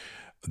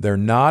 They're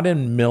not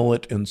in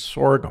millet and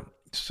sorghum.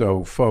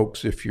 So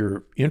folks, if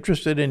you're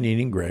interested in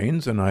eating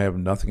grains, and I have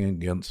nothing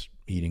against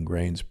eating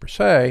grains per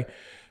se,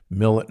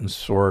 millet and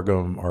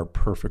sorghum are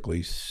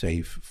perfectly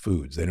safe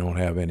foods. They don't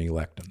have any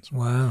lectins.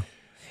 Wow.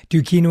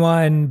 Do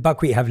quinoa and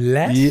buckwheat have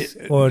less?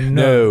 Or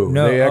no?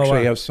 They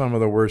actually have some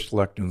of the worst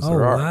lectins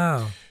there are.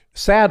 Wow.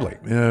 Sadly.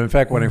 In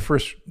fact, when I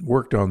first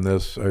worked on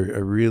this, I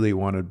really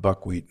wanted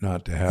buckwheat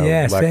not to have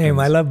lectins. Same.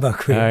 I love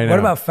buckwheat. What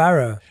about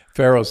farro?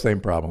 Farro, same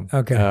problem.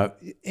 Okay.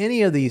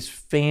 Any of these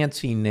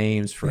fancy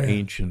names for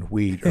ancient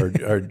wheat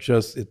are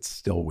just, it's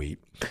still wheat.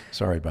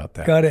 Sorry about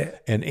that. Got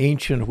it. And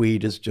ancient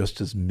wheat is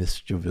just as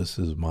mischievous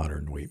as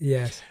modern wheat.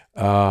 Yes.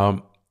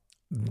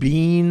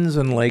 Beans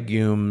and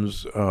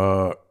legumes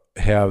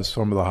have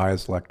some of the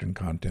highest lectin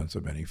contents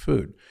of any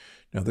food.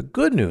 Now, the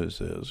good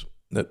news is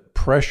that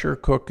pressure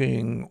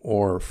cooking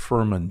or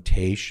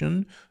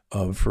fermentation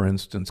of, for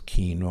instance,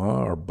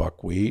 quinoa or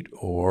buckwheat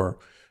or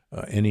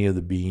any of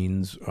the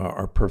beans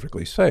are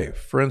perfectly safe.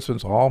 For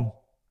instance,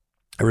 I'll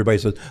Everybody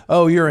says,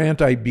 oh, you're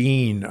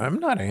anti-bean. I'm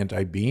not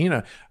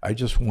anti-bean. I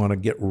just want to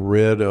get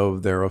rid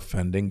of their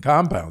offending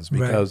compounds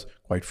because,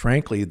 quite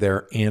frankly,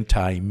 they're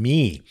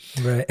anti-me.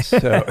 Right.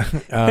 So,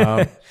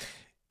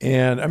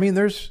 and I mean,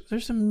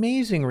 there's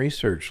amazing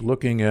research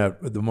looking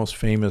at the most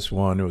famous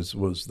one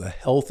was the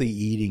Healthy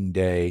Eating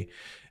Day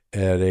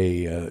at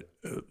a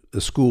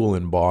school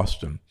in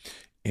Boston.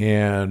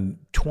 And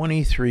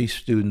 23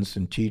 students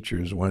and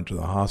teachers went to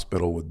the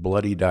hospital with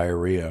bloody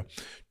diarrhea,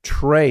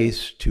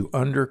 traced to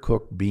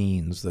undercooked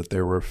beans that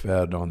they were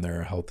fed on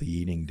their Healthy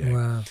Eating Day.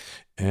 Wow.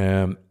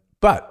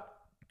 But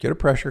get a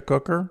pressure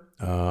cooker.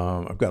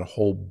 I've got a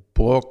whole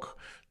book,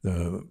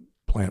 the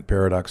Plant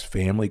Paradox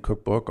Family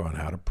Cookbook, on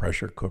how to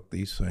pressure cook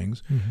these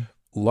things. Mm-hmm.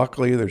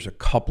 Luckily, there's a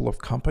couple of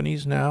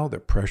companies now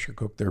that pressure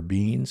cook their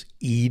beans.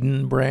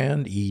 Eden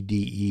brand,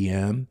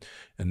 EDEN,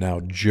 and now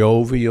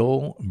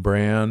Jovial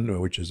brand,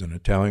 which is an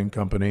Italian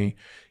company.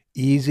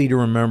 Easy to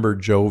remember,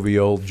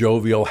 jovial,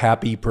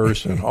 happy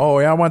person. Oh,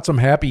 yeah, I want some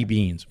happy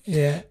beans.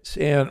 Yeah.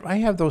 And I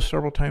have those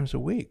several times a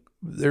week.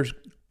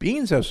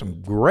 Beans have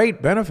some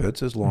great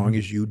benefits as long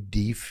as you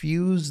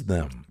defuse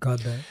them.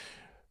 Got that.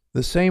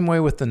 The same way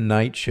with the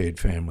nightshade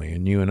family,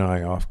 and you and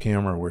I off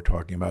camera were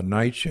talking about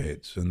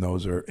nightshades, and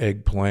those are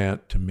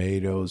eggplant,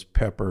 tomatoes,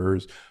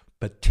 peppers,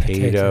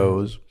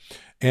 potatoes.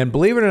 And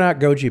believe it or not,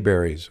 goji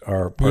berries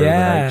are part of the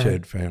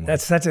nightshade family.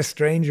 That's such a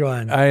strange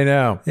one. I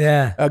know.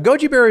 Yeah.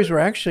 Goji berries were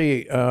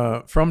actually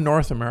from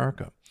North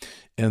America,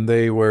 and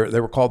they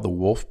were called the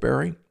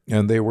wolfberry,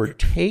 and they were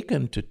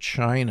taken to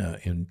China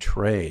in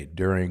trade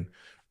during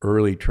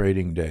early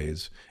trading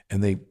days,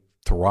 and they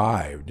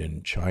thrived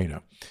in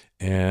China.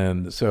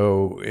 And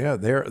so, yeah,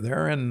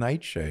 they're in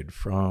nightshade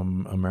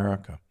from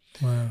America.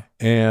 Wow.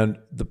 And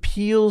the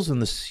peels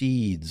and the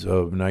seeds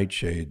of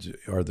nightshades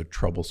are the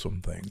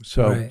troublesome thing.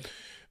 So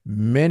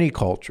many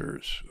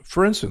cultures,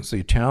 for instance, the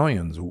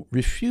Italians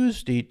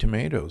refused to eat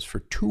tomatoes for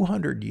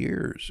 200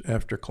 years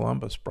after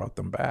Columbus brought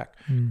them back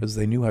because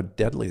they knew how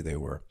deadly they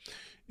were.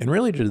 And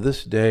really to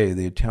this day,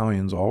 the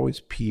Italians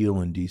always peel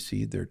and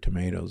de-seed their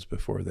tomatoes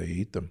before they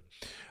eat them.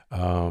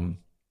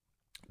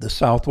 The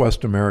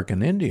Southwest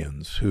American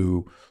Indians,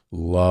 who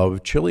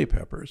love chili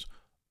peppers,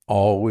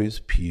 always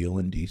peel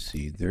and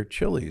de-seed their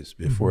chilies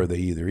before they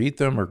either eat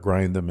them or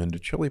grind them into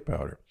chili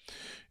powder.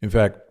 In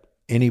fact,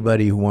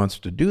 anybody who wants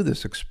to do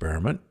this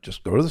experiment,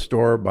 just go to the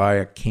store, buy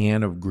a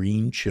can of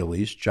green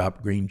chilies,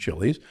 chopped green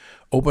chilies,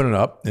 open it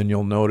up, and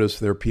you'll notice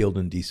they're peeled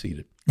and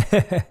de-seeded.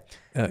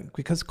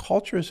 Because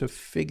cultures have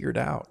figured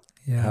out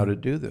how to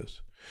do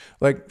this.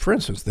 Like, for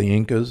instance, the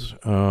Incas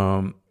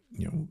loved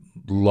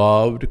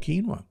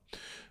quinoa.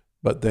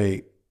 But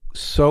they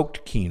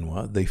soaked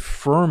quinoa, they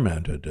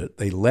fermented it,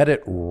 they let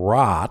it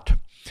rot,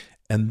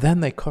 and then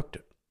they cooked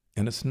it.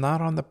 And it's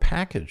not on the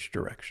package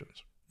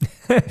directions.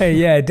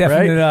 Yeah,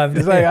 definitely not.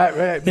 It's like,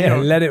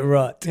 let it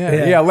rot.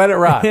 Yeah, let it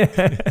rot.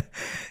 I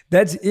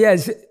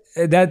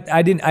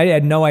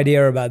had no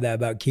idea about that,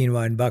 about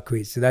quinoa and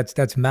buckwheat. So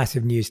that's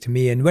massive news to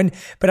me.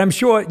 But I'm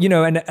sure,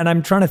 and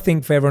I'm trying to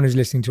think for everyone who's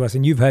listening to us,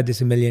 and you've heard this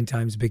a million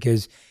times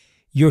because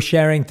you're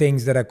sharing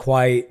things that are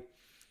quite,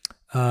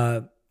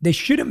 they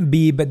shouldn't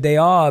be, but they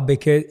are,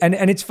 because, and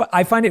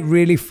I find it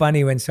really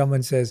funny when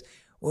someone says,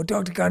 well,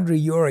 Dr. Gundry,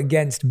 you're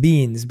against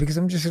beans, because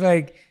I'm just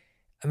like,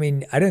 I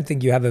mean, I don't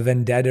think you have a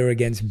vendetta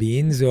against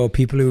beans or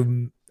people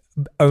who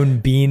own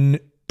bean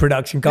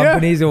production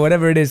companies or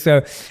whatever it is.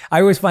 So I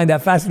always find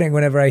that fascinating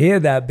whenever I hear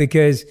that,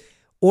 because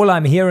all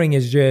I'm hearing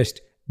is just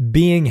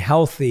being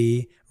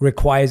healthy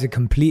requires a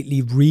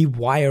completely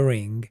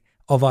rewiring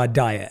of our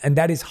diet. And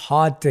that is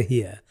hard to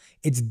hear.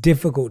 It's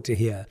difficult to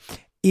hear.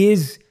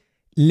 Is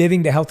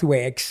living the healthy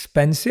way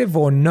expensive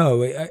or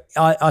no?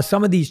 Are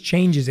some of these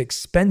changes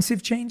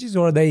expensive changes,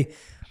 or are they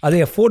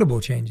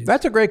affordable changes?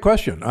 That's a great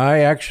question. I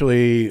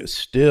actually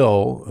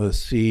still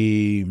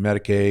see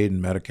Medicaid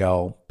and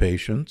Medi-Cal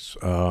patients,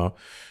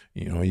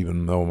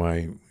 even though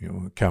my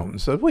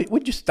accountant says, wait,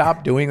 would you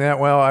stop doing that?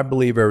 Well, I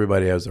believe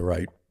everybody has the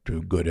right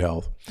to good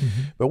health.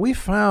 Mm-hmm. But we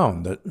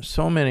found that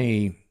so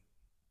many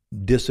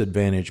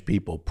disadvantaged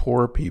people,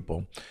 poor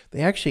people,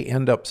 they actually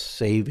end up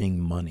saving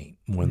money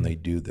when they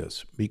do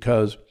this,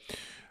 because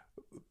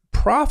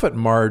profit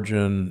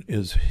margin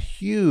is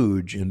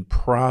huge in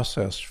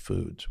processed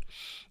foods.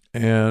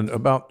 And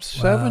about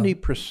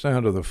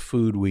 70% of the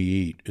food we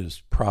eat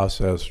is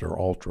processed or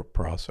ultra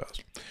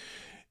processed.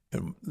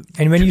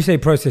 And when you say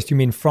processed, you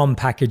mean from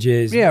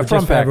packages? Yeah,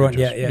 from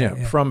packages.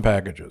 Yeah, from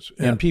packages.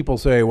 Yeah. And people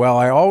say, well,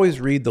 I always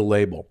read the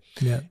label.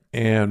 Yeah.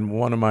 And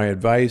one of my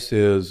advice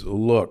is,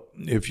 look,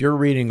 if you're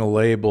reading a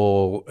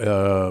label,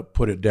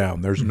 put it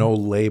down. There's no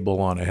label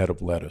on a head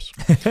of lettuce.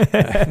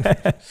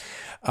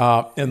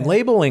 And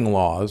labeling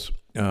laws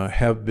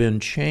have been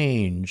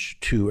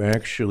changed to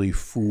actually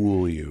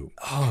fool you.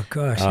 Oh,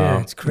 gosh,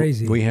 it's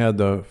crazy. We had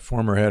the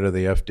former head of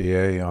the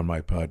FDA on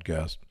my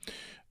podcast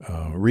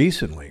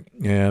recently,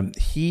 and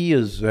he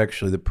is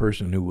actually the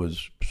person who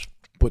was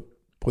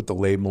put the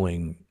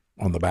labeling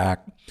on the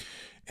back,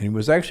 and he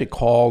was actually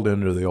called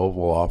into the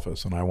Oval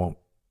Office, and I won't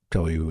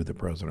tell you who the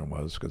president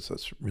was because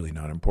that's really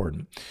not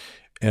important.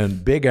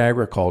 And big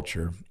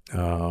agriculture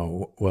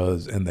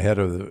was, and the head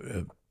of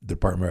the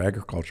Department of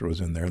Agriculture was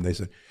in there, and they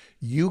said,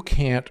 you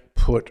can't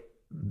put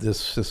this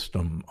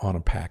system on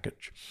a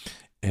package.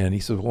 And he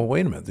said, well,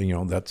 wait a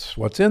minute, that's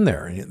what's in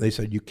there. And they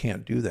said, you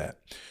can't do that.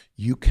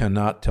 You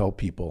cannot tell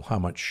people how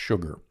much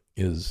sugar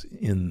is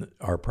in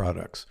our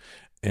products.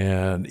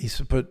 And he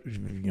said, but,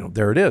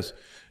 there it is.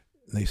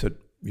 And they said,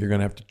 you're going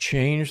to have to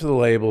change the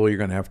label. You're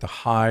going to have to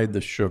hide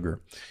the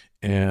sugar.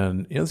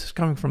 And this is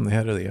coming from the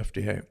head of the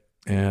FDA.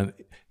 And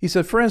he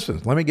said, for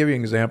instance, let me give you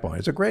an example.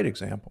 It's a great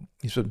example.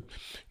 He said,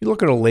 you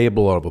look at a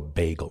label of a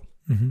bagel.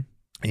 Mm-hmm.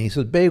 And he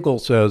said, bagel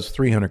says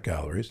 300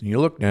 calories. And you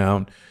look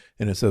down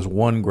and it says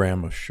 1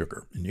 gram of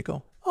sugar. And you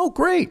go, oh,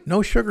 great,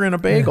 no sugar in a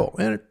bagel.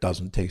 Yeah. And it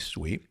doesn't taste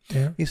sweet.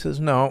 Yeah. He says,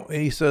 no.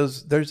 He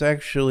says, there's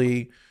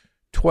actually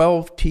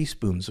 12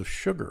 teaspoons of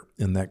sugar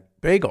in that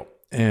bagel.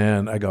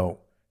 And I go,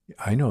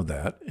 I know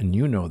that, and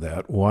you know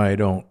that. Why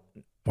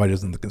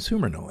doesn't the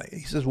consumer know that?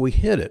 He says, we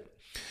hid it.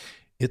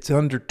 It's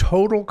under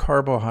total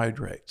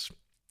carbohydrates.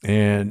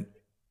 And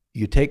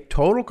you take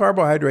total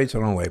carbohydrates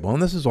on a label,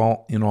 and this is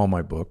all in all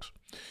my books.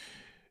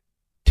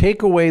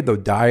 Take away the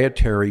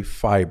dietary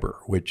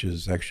fiber, which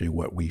is actually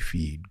what we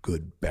feed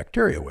good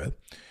bacteria with,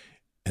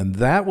 and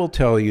that will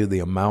tell you the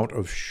amount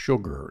of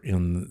sugar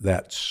in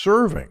that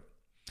serving.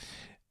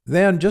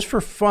 Then, just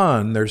for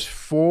fun, there's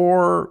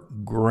 4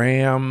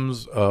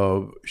 grams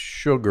of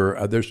sugar.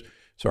 There's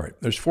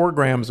 4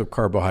 grams of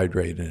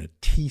carbohydrate in a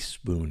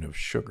teaspoon of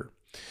sugar.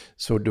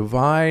 So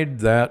divide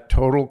that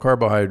total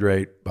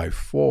carbohydrate by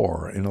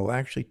 4, and it'll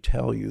actually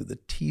tell you the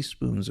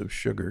teaspoons of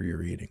sugar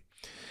you're eating.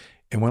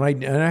 And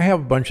I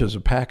have bunches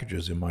of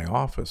packages in my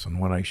office, and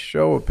when I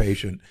show a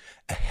patient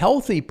a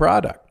healthy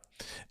product,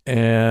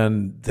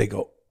 and they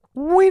go,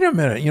 "Wait a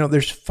minute,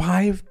 there's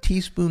 5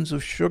 teaspoons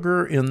of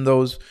sugar in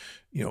those,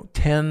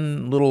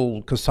 10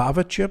 little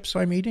cassava chips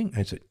I'm eating."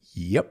 I said,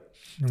 "Yep."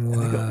 Wow. And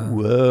they go,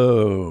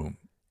 "Whoa."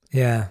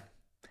 Yeah.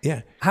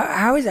 Yeah.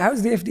 How is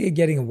the FDA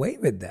getting away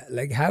with that?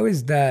 Like, how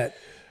is that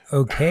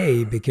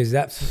okay? Because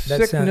that's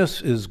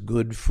sickness is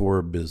good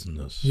for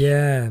business.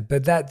 Yeah,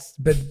 but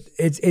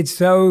it's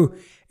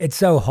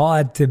so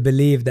hard to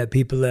believe that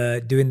people are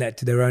doing that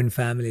to their own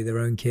family, their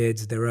own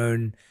kids, their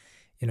own,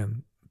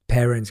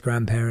 parents,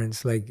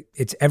 grandparents. Like,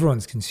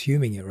 everyone's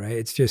consuming it, right?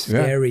 It's just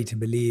scary to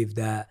believe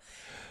that.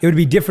 It would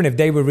be different if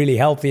they were really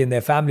healthy and their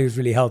family was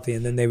really healthy,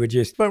 and then they would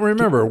just. But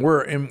remember,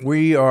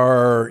 we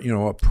are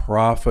a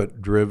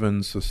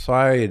profit-driven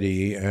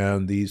society,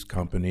 and these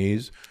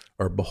companies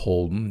are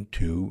beholden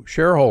to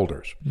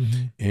shareholders.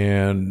 Mm-hmm.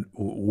 And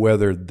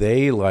whether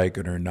they like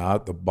it or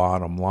not, the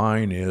bottom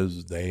line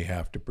is they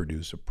have to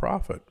produce a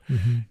profit.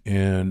 Mm-hmm.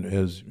 And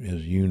as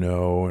you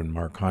know, and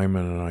Mark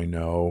Hyman and I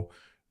know,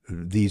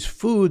 these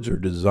foods are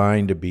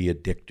designed to be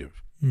addictive.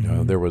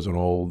 Mm-hmm. There's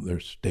a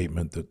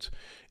statement that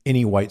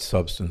any white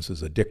substance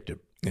is addictive.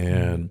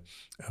 And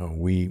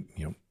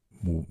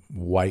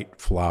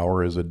white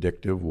flour is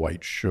addictive,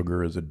 white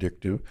sugar is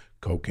addictive,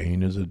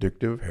 cocaine is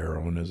addictive,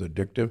 heroin is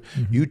addictive.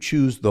 Mm-hmm. You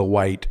choose the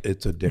white,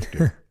 it's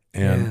addictive.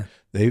 And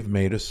they've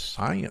made a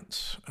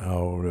science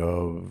out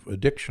of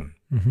addiction.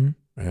 Mm-hmm.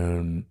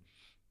 And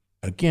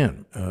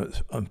again,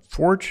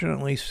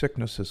 unfortunately,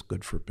 sickness is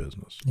good for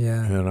business.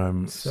 Yeah. And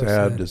I'm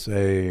sad to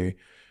say,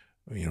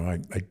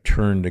 I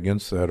turned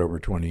against that over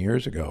 20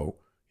 years ago.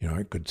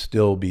 I could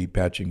still be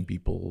patching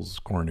people's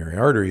coronary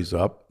arteries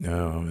up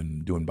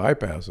and doing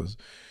bypasses,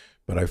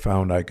 but I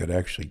found I could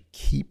actually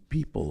keep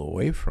people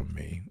away from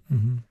me,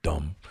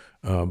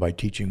 by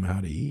teaching them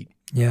how to eat.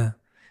 Yeah.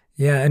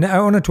 Yeah. And I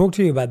want to talk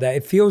to you about that.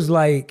 It feels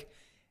like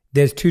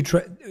there's two,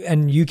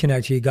 and you can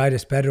actually guide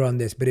us better on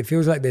this, but it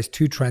feels like there's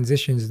 2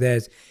 transitions.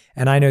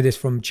 And I know this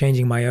from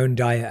changing my own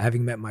diet,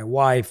 having met my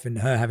wife and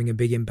her having a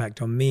big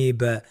impact on me,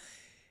 but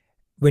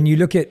when you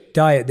look at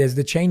diet, there's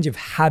the change of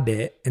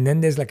habit, and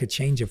then there's like a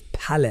change of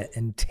palate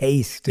and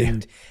taste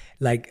and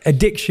like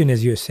addiction,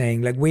 as you're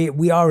saying. Like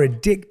we are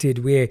addicted.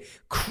 We're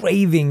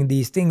craving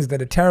these things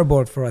that are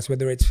terrible for us,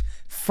 whether it's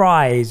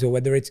fries or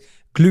whether it's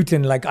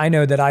gluten. Like, I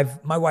know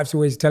that my wife's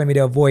always telling me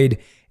to avoid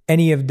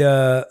any of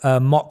the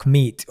mock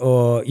meat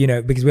or,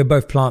 because we're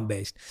both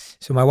plant-based.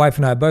 So my wife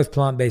and I are both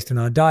plant-based in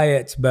our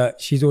diets, but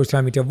she's always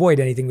telling me to avoid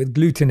anything with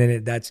gluten in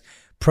it that's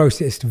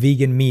processed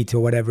vegan meat or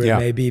whatever it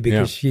may be,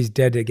 because she's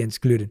dead against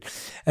gluten.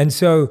 And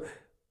so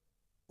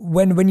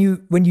when you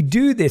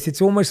do this,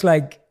 it's almost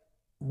like,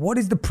 what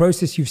is the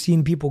process you've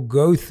seen people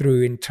go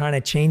through in trying to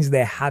change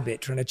their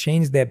habit, trying to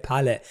change their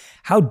palate?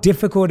 How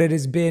difficult it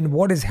has been?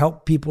 What has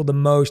helped people the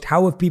most?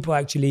 How have people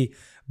actually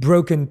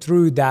broken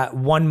through that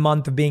 1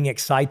 month of being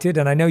excited?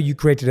 And I know you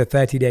created a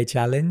 30-day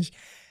challenge.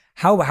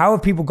 How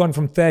have people gone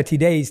from 30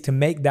 days to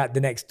make that the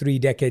next 3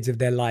 decades of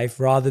their life,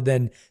 rather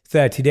than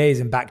 30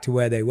 days and back to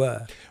where they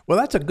were? Well,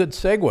 that's a good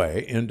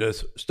segue into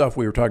stuff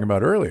we were talking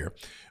about earlier.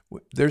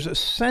 There's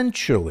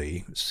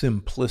essentially,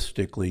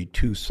 simplistically,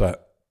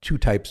 two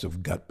types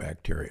of gut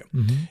bacteria.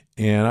 Mm-hmm.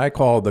 And I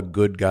call the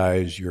good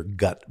guys your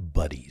gut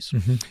buddies.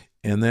 Mm-hmm.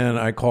 And then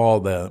I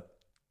call the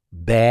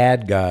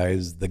bad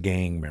guys the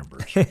gang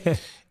members.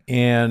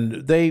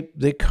 And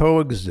they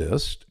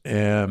coexist.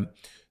 And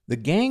the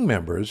gang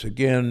members,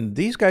 again,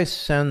 these guys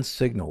send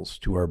signals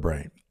to our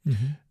brain.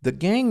 Mm-hmm. The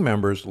gang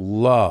members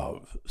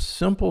love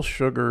simple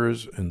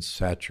sugars and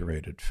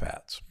saturated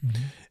fats.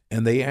 Mm-hmm.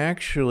 And they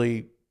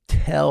actually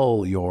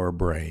tell your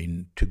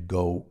brain to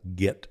go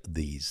get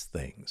these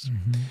things.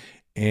 Mm-hmm.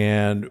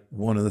 And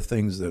one of the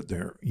things that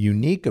they're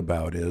unique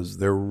about is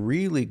they're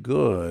really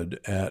good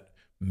at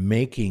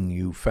making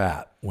you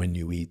fat when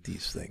you eat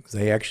these things.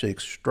 They actually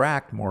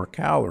extract more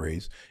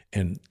calories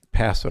and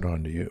pass it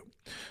on to you.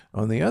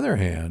 On the other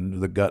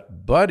hand, the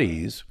gut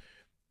buddies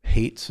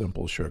hate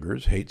simple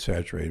sugars, hate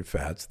saturated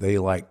fats. They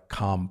like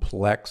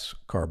complex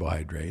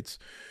carbohydrates,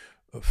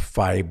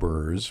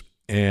 fibers,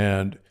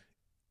 and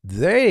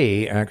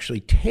they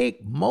actually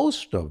take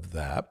most of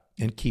that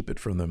and keep it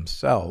for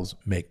themselves,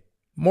 make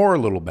more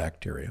little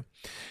bacteria.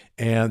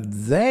 And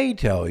they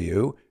tell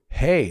you,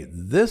 hey,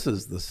 this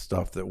is the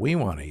stuff that we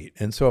want to eat.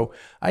 And so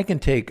I can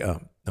take a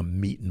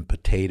meat and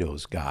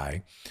potatoes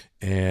guy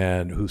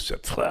and who said,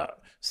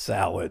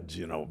 salads,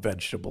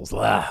 vegetables,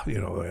 I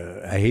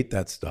hate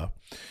that stuff,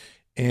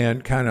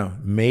 and kind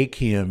of make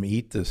him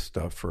eat this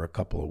stuff for a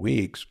couple of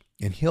weeks.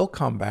 And he'll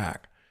come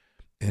back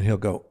and he'll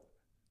go,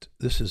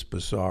 this is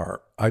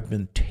bizarre. I've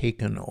been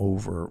taken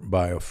over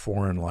by a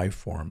foreign life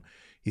form.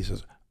 He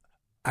says,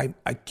 I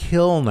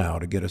kill now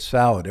to get a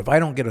salad. If I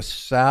don't get a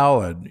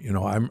salad,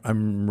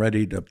 I'm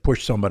ready to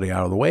push somebody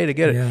out of the way to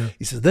get it. Yeah.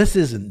 He says, this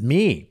isn't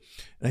me.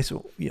 And I said,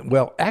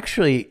 well,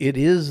 actually, it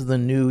is the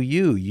new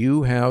you.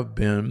 You have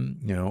been,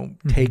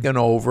 mm-hmm. taken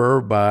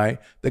over by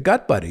the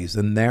gut buddies,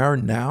 and they're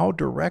now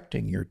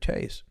directing your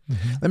taste.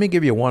 Mm-hmm. Let me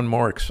give you one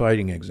more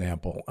exciting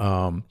example.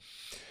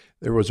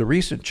 There was a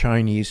recent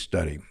Chinese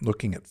study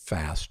looking at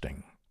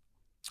fasting,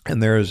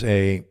 and there's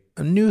a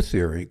new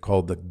theory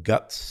called the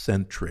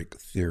gut-centric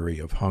theory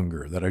of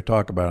hunger that I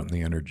talk about in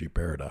the energy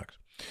paradox.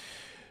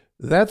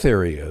 That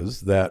theory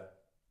is that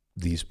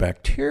these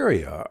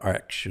bacteria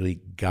actually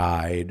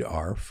guide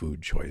our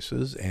food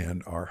choices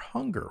and our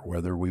hunger,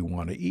 whether we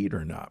want to eat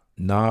or not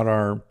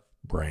our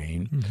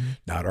brain, mm-hmm.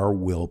 not our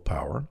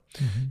willpower.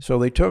 Mm-hmm. So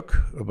they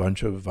took a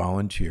bunch of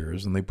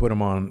volunteers and they put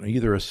them on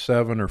either a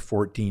 7 or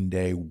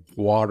 14-day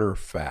water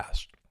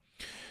fast.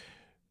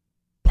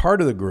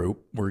 Part of the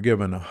group were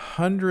given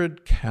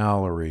 100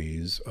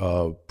 calories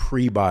of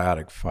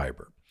prebiotic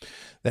fiber.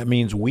 That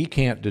means we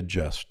can't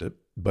digest it,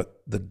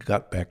 but the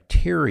gut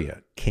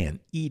bacteria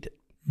can eat it.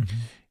 Mm-hmm.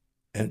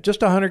 And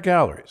just 100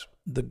 calories.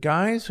 The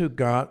guys who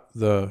got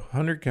the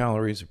 100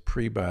 calories of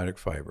prebiotic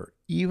fiber,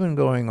 even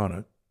going on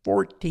a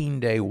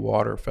 14-day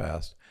water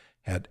fast,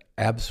 had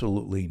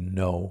absolutely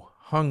no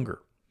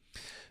hunger.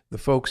 The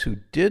folks who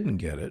didn't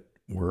get it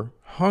were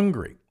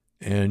hungry.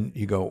 And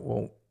you go,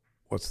 well,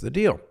 what's the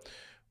deal?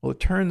 Well, it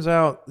turns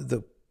out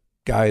the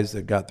guys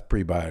that got the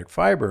prebiotic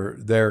fiber,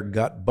 their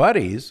gut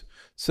buddies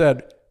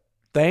said,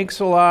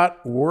 thanks a lot,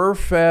 we're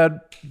fed,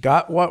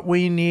 got what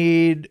we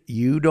need,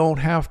 you don't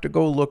have to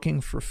go looking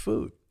for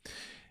food.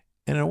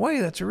 And in a way,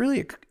 that's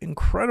really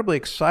incredibly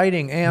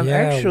exciting and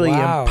actually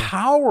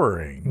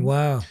empowering.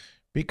 Wow.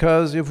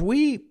 Because if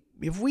we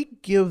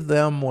give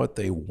them what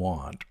they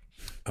want,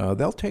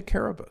 they'll take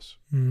care of us.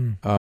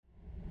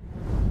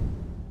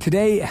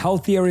 Today,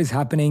 healthier is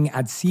happening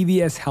at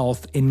CVS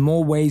Health in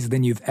more ways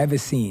than you've ever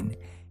seen.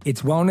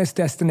 It's wellness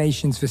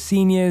destinations for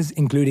seniors,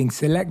 including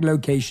select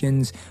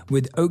locations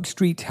with Oak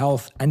Street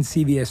Health and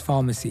CVS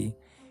Pharmacy.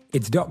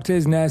 It's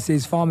doctors,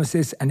 nurses,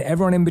 pharmacists, and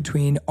everyone in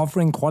between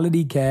offering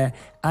quality care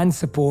and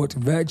support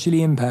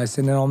virtually in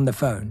person and on the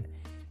phone.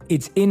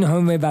 It's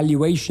in-home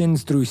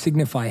evaluations through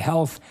Signify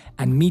Health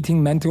and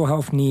meeting mental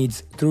health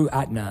needs through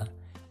Aetna.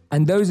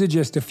 And those are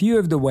just a few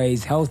of the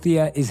ways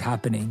healthier is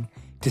happening.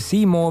 To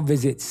see more,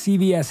 visit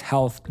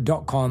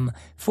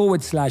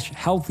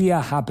cvshealth.com/healthier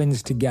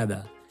happens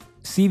together.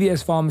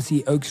 CVS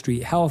Pharmacy, Oak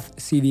Street Health,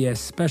 CVS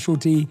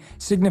Specialty,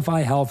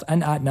 Signify Health,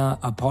 and Aetna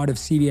are part of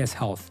CVS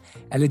Health.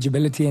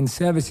 Eligibility and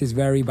services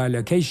vary by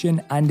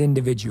location and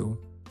individual.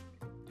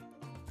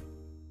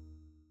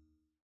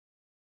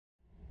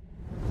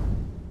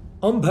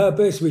 On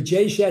Purpose with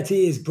Jay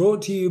Shetty is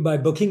brought to you by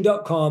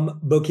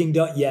Booking.com,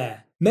 Booking.yeah.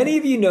 Many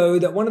of you know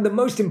that one of the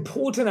most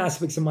important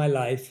aspects of my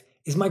life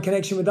is my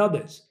connection with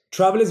others.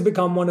 Travel has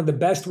become one of the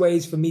best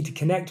ways for me to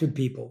connect with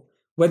people,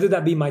 whether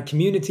that be my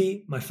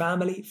community, my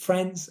family,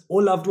 friends,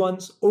 or loved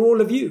ones, or all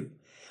of you.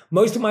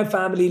 Most of my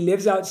family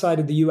lives outside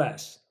of the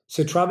US,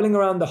 so traveling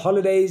around the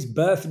holidays,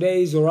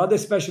 birthdays, or other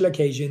special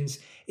occasions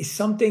is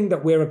something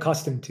that we're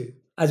accustomed to.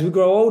 As we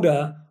grow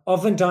older,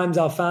 oftentimes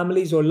our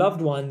families or loved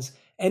ones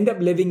end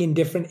up living in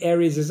different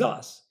areas as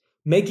us,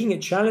 making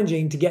it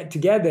challenging to get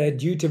together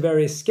due to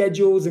various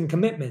schedules and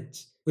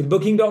commitments. With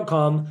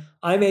Booking.com,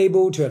 I'm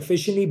able to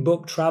efficiently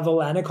book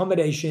travel and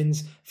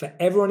accommodations for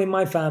everyone in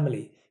my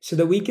family so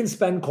that we can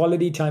spend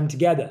quality time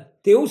together.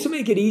 They also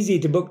make it easy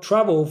to book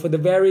travel for the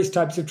various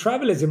types of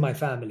travelers in my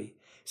family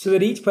so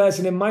that each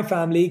person in my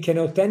family can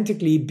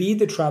authentically be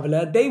the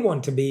traveler they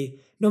want to be,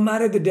 no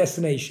matter the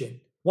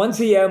destination. Once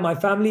a year, my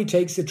family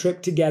takes a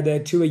trip together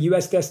to a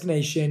US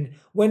destination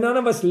where none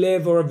of us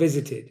live or are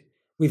visited.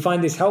 We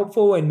find this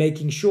helpful in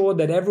making sure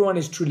that everyone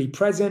is truly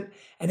present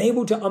and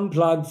able to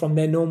unplug from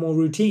their normal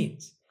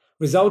routines,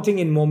 resulting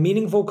in more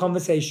meaningful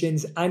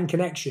conversations and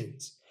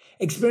connections.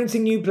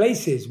 Experiencing new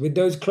places with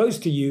those close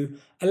to you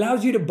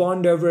allows you to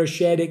bond over a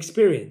shared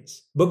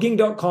experience.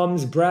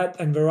 Booking.com's breadth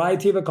and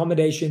variety of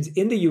accommodations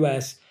in the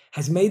US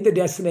has made the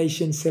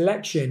destination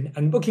selection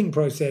and booking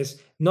process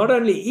not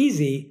only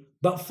easy,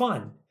 but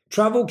fun.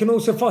 Travel can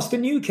also foster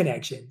new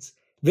connections.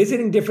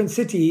 Visiting different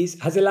cities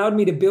has allowed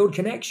me to build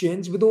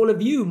connections with all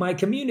of you, my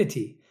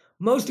community,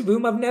 most of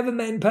whom I've never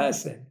met in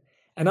person,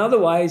 and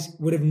otherwise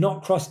would have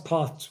not crossed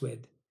paths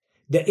with.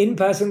 The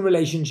in-person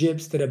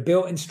relationships that are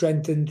built and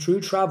strengthened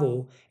through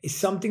travel is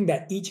something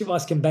that each of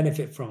us can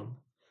benefit from.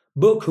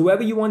 Book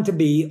whoever you want to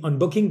be on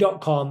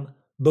booking.com,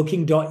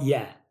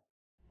 booking.yeah.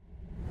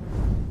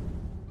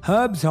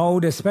 Herbs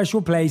hold a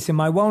special place in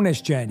my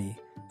wellness journey,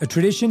 a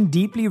tradition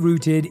deeply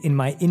rooted in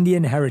my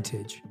Indian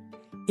heritage.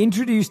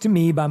 Introduced to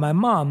me by my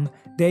mom,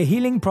 their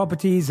healing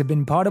properties have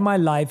been part of my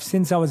life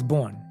since I was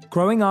born.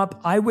 Growing up,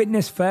 I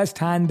witnessed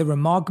firsthand the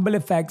remarkable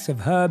effects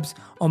of herbs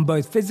on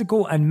both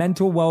physical and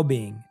mental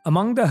well-being.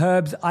 Among the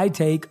herbs I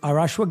take are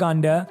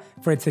ashwagandha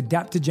for its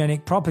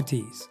adaptogenic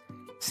properties,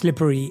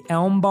 slippery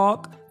elm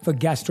bark for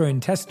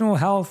gastrointestinal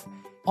health.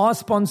 Our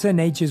sponsor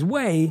Nature's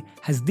Way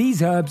has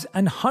these herbs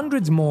and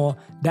hundreds more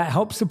that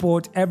help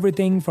support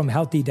everything from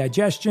healthy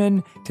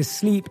digestion to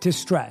sleep to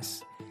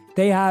stress.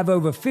 They have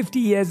over 50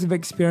 years of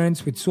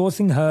experience with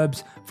sourcing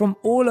herbs from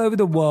all over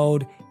the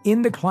world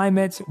in the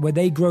climates where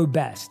they grow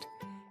best.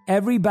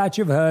 Every batch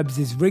of herbs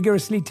is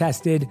rigorously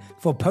tested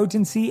for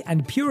potency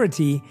and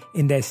purity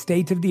in their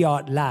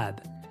state-of-the-art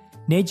lab.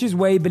 Nature's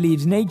Way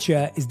believes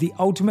nature is the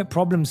ultimate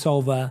problem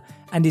solver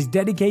and is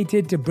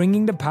dedicated to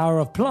bringing the power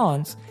of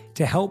plants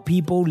to help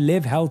people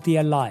live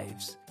healthier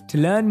lives. To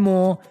learn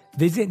more,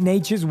 visit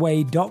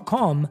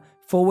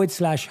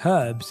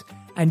naturesway.com/herbs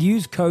and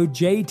use code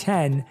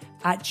J10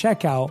 at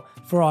checkout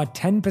for our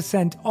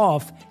 10%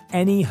 off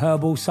any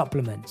herbal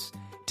supplements.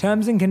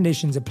 Terms and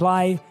conditions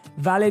apply,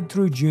 valid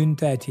through June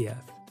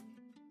 30th.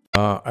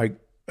 I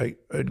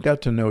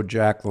got to know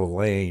Jack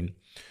LaLanne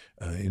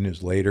in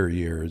his later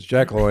years.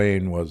 Jack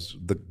LaLanne was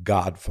the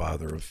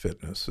godfather of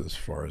fitness as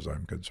far as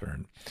I'm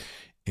concerned.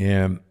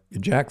 And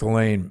Jack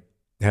LaLanne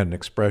had an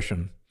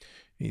expression.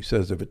 He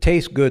says, if it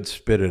tastes good,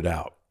 spit it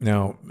out.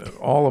 Now,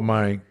 all of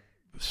my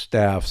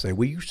staff say,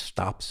 will you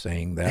stop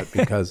saying that?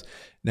 Because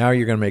now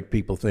you're going to make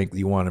people think that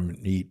you want them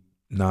to eat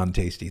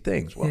non-tasty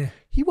things. Well,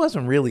 He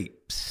wasn't really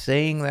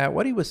saying that.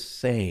 What he was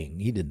saying,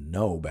 he didn't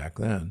know back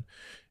then,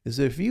 is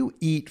if you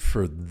eat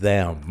for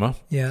them,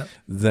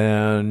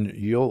 then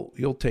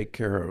you'll take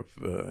care of,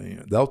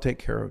 they'll take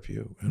care of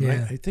you. And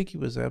I think he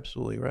was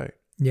absolutely right.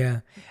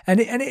 Yeah. And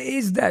it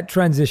is that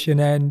transition.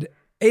 And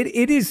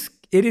it is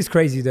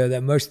crazy though,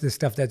 that most of the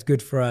stuff that's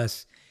good for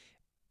us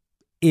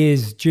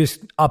is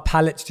just, our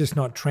palate's just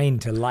not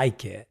trained to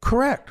like it.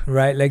 Correct.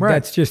 Right? Like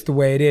that's just the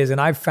way it is.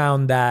 And I've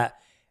found that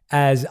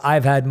as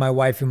I've had my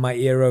wife in my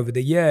ear over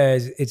the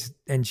years,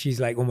 and she's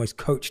like almost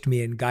coached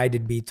me and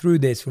guided me through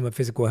this from a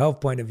physical health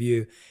point of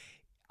view,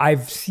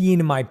 I've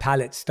seen my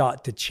palate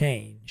start to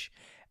change.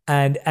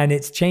 And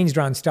it's changed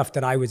around stuff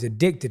that I was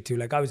addicted to.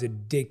 Like I was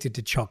addicted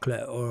to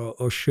chocolate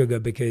or sugar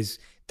because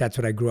that's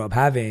what I grew up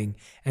having.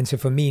 And so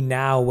for me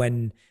now,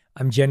 when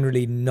I'm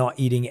generally not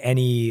eating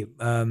any,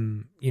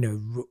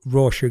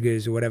 raw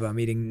sugars or whatever, I'm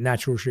eating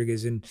natural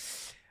sugars and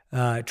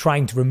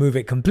trying to remove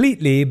it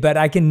completely, but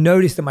I can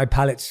notice that my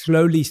palate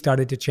slowly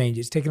started to change.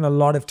 It's taken a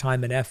lot of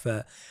time and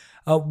effort.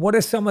 What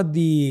are tell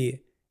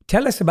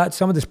us about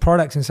some of these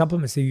products and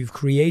supplements that you've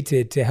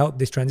created to help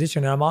this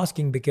transition? And I'm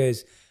asking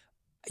because,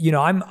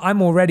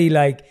 I'm already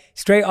like,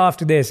 straight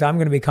after this, I'm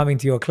going to be coming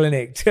to your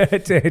clinic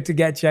to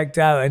get checked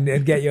out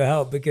and get your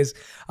help, because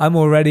I'm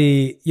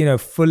already,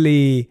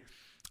 fully,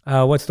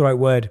 what's the right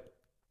word?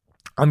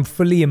 I'm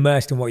fully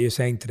immersed in what you're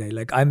saying today.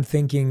 Like I'm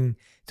thinking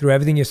through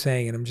everything you're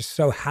saying, and I'm just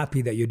so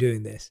happy that you're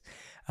doing this.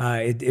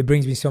 It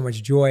brings me so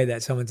much joy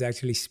that someone's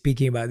actually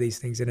speaking about these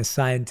things in a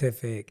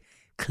scientific,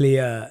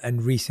 clear,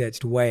 and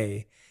researched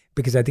way,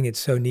 because I think it's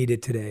so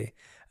needed today.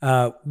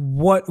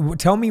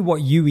 Tell me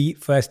what you eat,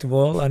 first of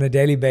all, on a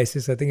daily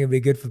basis. I think it'd be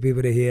good for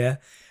people to hear.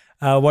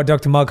 What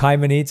Dr. Mark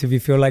Hyman eats, if you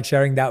feel like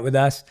sharing that with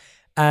us.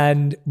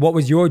 And what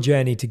was your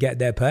journey to get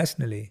there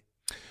personally?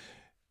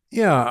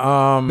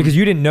 Yeah. Because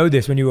you didn't know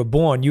this when you were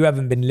born. You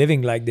haven't been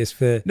living like this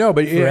for No,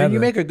 but forever. You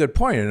make a good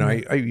point. And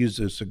I use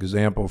this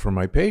example for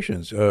my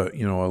patients. A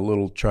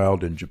little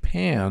child in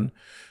Japan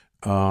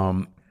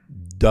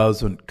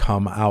doesn't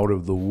come out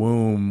of the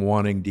womb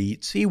wanting to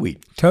eat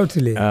seaweed.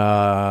 Totally.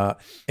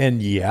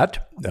 And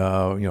yet,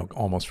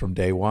 almost from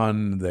day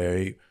one,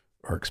 they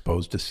are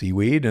exposed to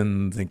seaweed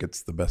and think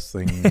it's the best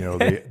thing,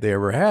 they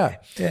ever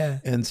had. Yeah.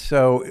 And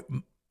so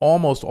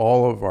almost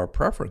all of our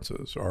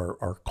preferences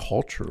are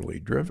culturally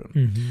driven.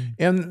 Mm-hmm.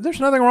 And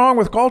there's nothing wrong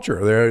with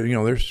culture.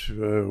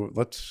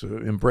 Let's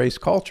embrace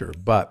culture.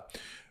 But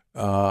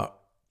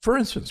for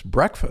instance,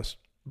 breakfast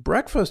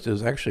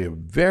is actually a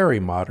very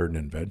modern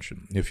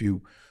invention. If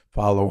you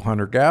follow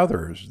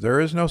hunter-gatherers. There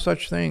is no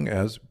such thing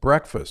as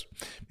breakfast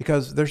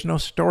because there's no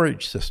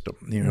storage system.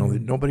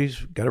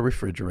 Nobody's got a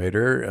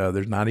refrigerator.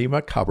 There's not even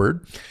a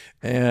cupboard.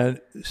 And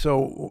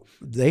so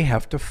they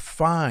have to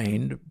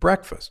find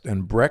breakfast.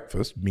 And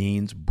breakfast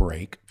means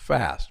break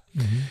fast.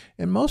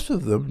 And most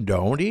of them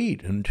don't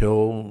eat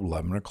until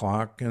 11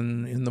 o'clock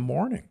in the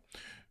morning.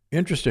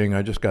 Interesting,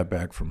 I just got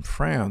back from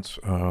France.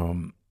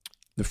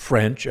 The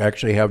French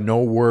actually have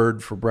no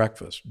word for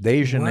breakfast.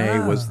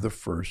 Déjeuner was the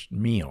first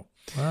meal.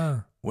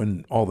 Wow.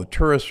 When all the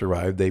tourists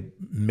arrived, they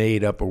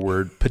made up a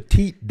word,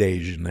 petit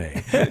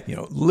déjeuner,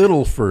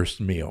 little first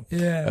meal.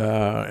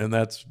 Yeah. And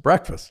that's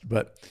breakfast.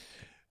 But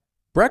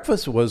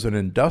breakfast was an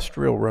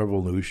Industrial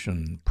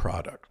Revolution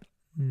product.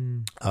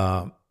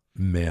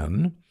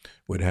 Men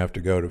would have to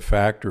go to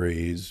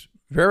factories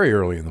very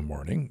early in the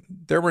morning.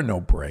 There were no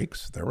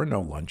breaks. There were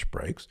no lunch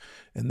breaks.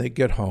 And they'd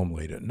get home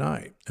late at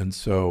night. And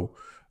so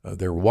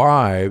their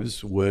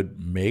wives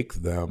would make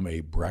them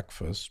a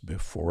breakfast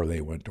before they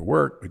went to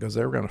work because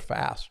they were going to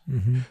fast.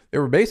 They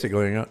were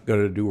basically going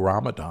to do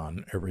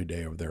Ramadan every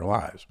day of their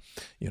lives.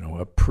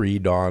 A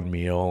pre-dawn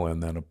meal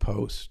and then a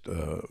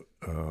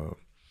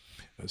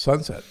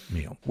post-sunset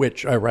meal,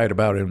 which I write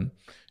about in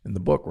the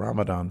book.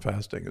 Ramadan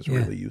fasting is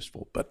really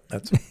useful, but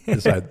that's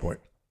beside the point.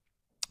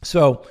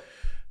 So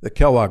the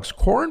Kellogg's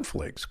Corn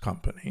Flakes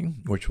Company,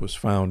 which was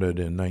founded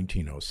in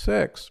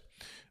 1906,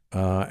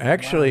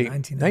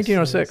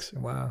 1906.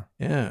 Wow.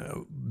 Yeah,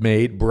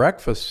 made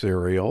breakfast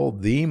cereal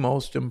the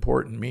most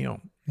important meal.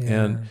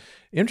 Yeah. And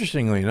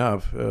interestingly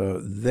enough,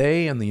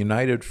 they and the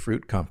United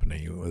Fruit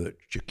Company, with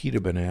Chiquita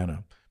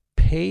Banana,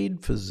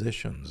 paid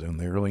physicians in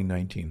the early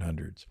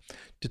 1900s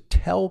to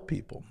tell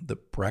people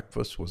that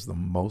breakfast was the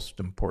most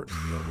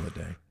important meal of the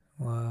day.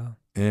 Wow.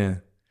 Yeah.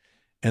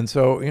 And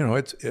so,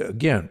 it's,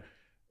 again,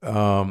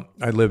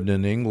 I lived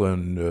in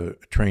England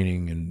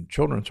training in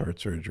children's heart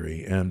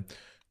surgery, and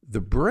the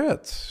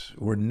Brits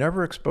were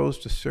never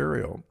exposed to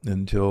cereal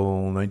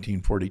until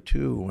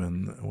 1942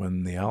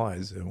 when the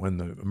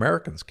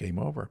Americans came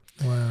over.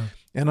 Wow.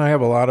 And I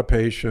have a lot of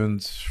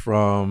patients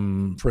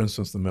from, for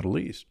instance, the Middle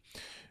East.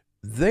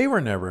 They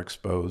were never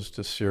exposed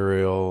to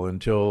cereal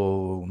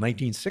until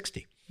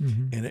 1960.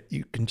 And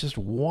you can just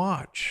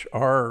watch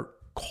our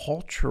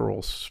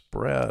cultural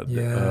spread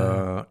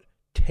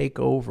take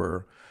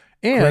over.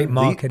 And great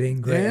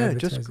marketing, great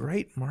advertising. Just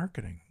great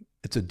marketing.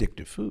 It's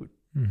addictive food.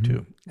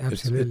 Too.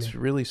 Absolutely. It's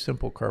really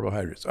simple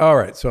carbohydrates. All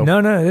right. So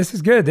no, this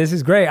is good. This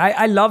is great.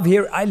 I love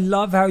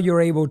how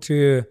you're able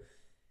to,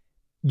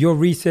 your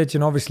research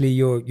and obviously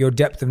your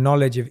depth of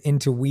knowledge of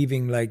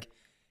interweaving like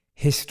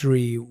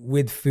history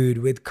with food,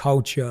 with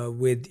culture,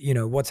 with,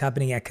 what's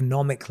happening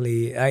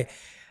economically.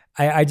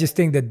 I just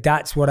think that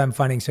that's what I'm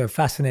finding so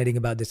fascinating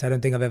about this. I don't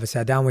think I've ever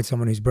sat down with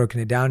someone who's broken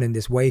it down in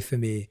this way for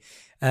me.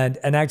 And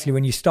actually,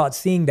 when you start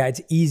seeing that,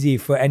 it's easy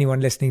for anyone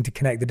listening to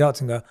connect the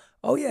dots and go,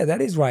 oh yeah,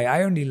 that is right.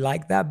 I only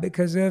like that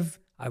because of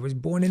I was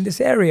born in this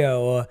area,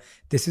 or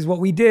this is what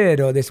we did,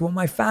 or this is what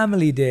my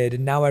family did.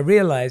 And now I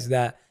realize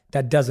that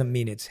doesn't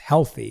mean it's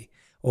healthy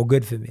or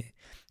good for me.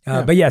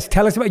 But yes,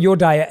 tell us about your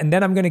diet, and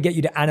then I'm going to get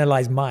you to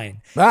analyze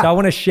mine. So I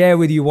want to share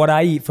with you what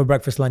I eat for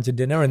breakfast, lunch, and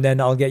dinner, and then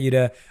I'll get you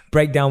to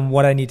break down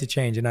what I need to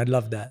change, and I'd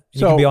love that.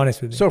 You can be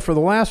honest with me. So for the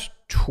last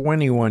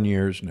 21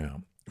 years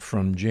now,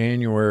 from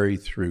January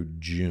through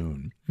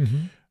June,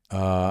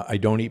 I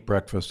don't eat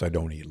breakfast, I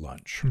don't eat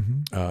lunch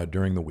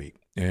during the week.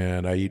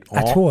 And I eat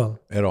At all.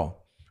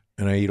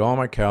 And I eat all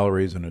my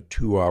calories in a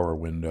 2-hour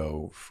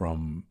window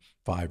from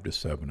 5 to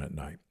 7 at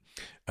night.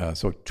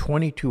 So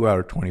 22 out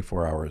of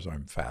 24 hours,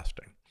 I'm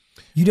fasting.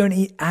 You don't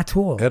eat at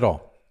all? At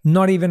all.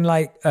 Not even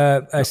like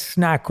a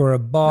snack or a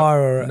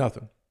bar?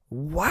 Nothing.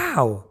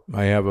 Wow.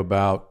 I have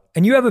about...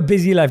 And you have a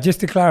busy life.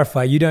 Just to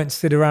clarify, you don't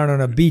sit around on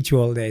a beach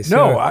all day.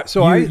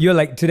 So you're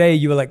like, today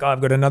you were like, oh,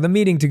 I've got another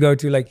meeting to go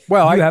to. Like,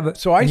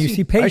 you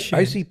see patients.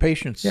 I see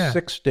patients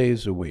 6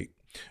 days a week.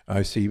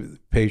 I see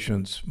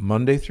patients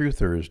Monday through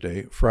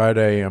Thursday.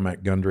 Friday, I'm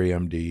at Gundry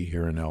MD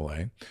here in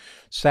LA.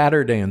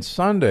 Saturday and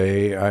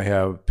Sunday, I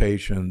have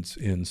patients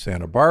in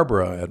Santa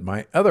Barbara at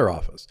my other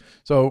office.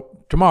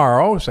 So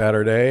tomorrow,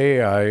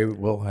 Saturday, I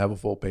will have a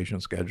full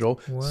patient schedule.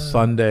 Wow.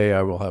 Sunday,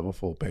 I will have a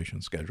full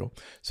patient schedule.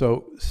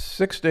 So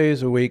 6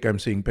 days a week, I'm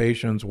seeing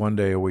patients. 1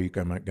 day a week,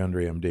 I'm at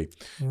Gundry MD.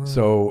 Wow.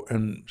 So,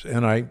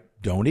 and I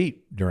don't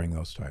eat during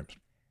those times.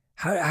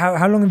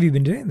 How long have you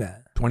been doing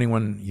that?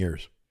 21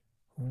 years.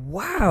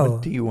 Wow.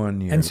 21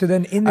 years. And so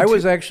then I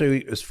was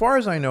actually, as far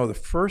as I know, the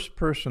first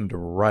person to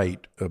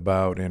write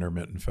about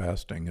intermittent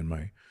fasting in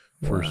my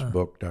first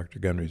book, Dr.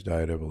 Gundry's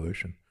Diet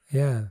Evolution.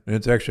 Yeah. And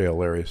it's actually a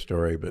hilarious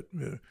story, but...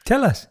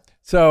 Tell us.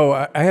 So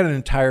I had an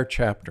entire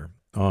chapter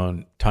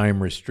on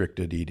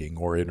time-restricted eating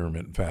or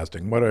intermittent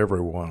fasting,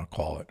 whatever we want to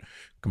call it,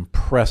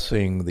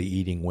 compressing the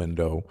eating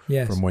window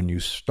from when you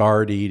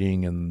start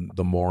eating in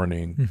the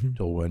morning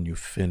till when you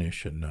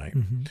finish at night.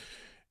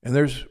 And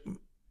there's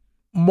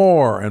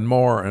more and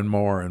more and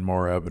more and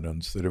more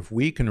evidence that if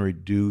we can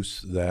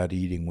reduce that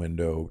eating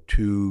window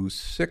to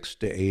 6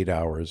 to 8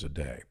 hours a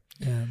day.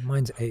 Yeah,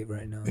 mine's 8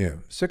 right now. Yeah,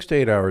 6 to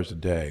 8 hours a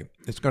day.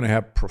 it's going to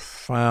have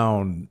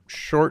profound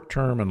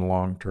short-term and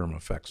long-term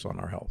effects on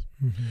our health.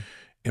 Mm-hmm.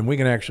 And we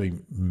can actually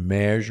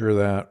measure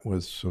that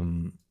with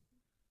some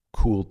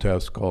cool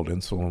tests called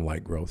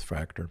insulin-like growth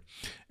factor,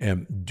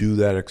 and do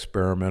that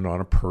experiment on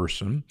a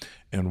person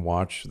and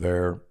watch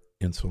their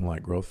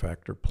insulin-like growth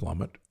factor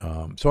plummet.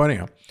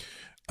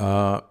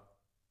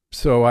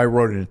 So I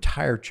wrote an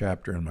entire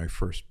chapter in my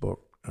first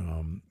book,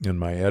 and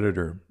my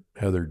editor,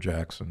 Heather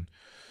Jackson,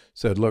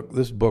 said, look,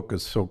 this book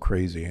is so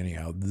crazy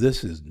anyhow.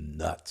 This is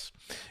nuts.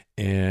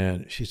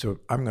 And she said,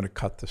 I'm going to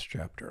cut this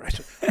chapter. I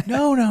said,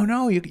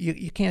 no,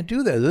 you can't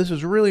do that. This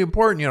is really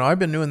important. I've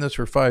been doing this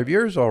for 5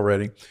 years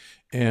already.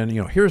 And,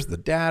 here's the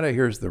data,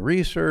 here's the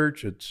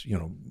research. It's,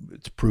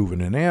 it's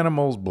proven in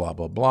animals, blah,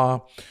 blah,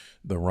 blah.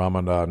 The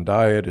Ramadan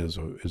diet is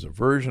a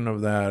version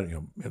of that.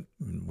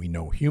 We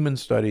know human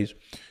studies.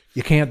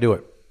 You can't do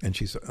it. And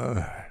she said,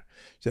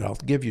 I'll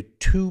give you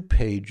 2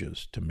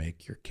 pages to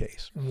make your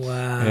case.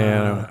 Wow.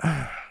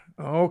 And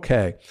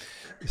okay.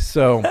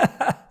 So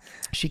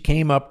she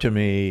came up to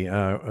me.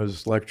 I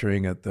was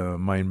lecturing at the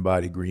Mind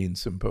Body Green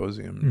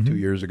Symposium 2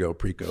 years ago,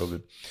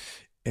 pre-COVID.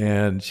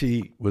 And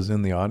she was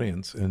in the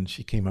audience, and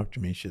she came up to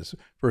me. She said,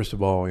 first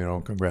of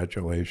all,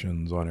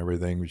 congratulations on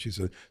everything. She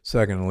said,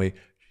 secondly,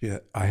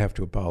 I have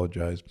to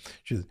apologize.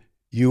 She said,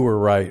 you were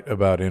right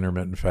about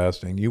intermittent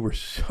fasting. You were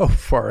so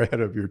far ahead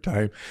of your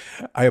time.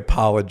 I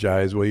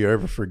apologize. Will you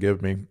ever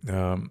forgive me?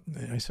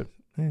 I said,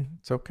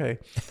 it's okay.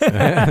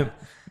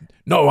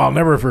 No, I'll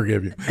never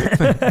forgive you.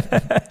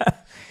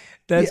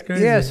 That's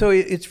crazy. Yeah, so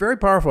it's very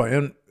powerful.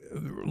 And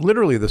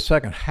literally the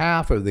second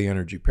half of the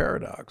energy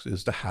paradox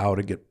is to how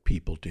to get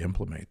people to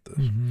implement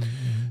this. Mm-hmm.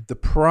 The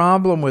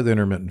problem with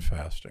intermittent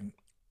fasting,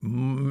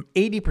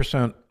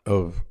 80%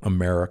 of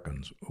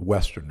Americans,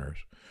 Westerners,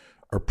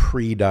 are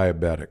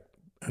pre-diabetic,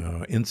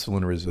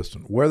 insulin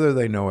resistant, whether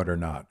they know it or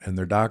not. And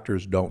their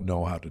doctors don't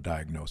know how to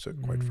diagnose it,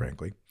 quite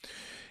frankly.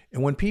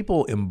 And when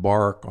people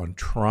embark on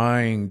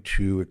trying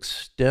to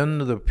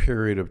extend the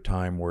period of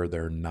time where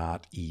they're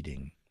not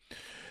eating,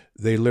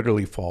 they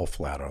literally fall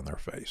flat on their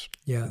face.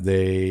 Yeah.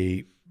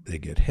 They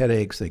get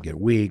headaches, they get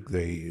weak,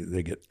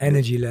 they get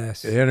energy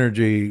less.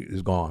 Energy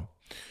is gone.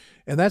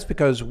 And that's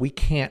because we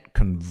can't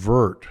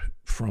convert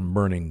from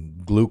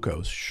burning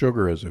glucose,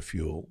 sugar as a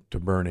fuel, to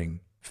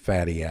burning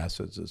fatty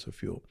acids as a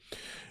fuel.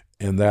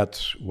 And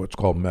that's what's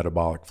called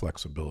metabolic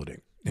flexibility.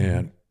 Mm-hmm.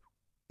 And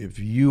if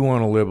you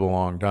want to live a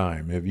long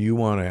time, if you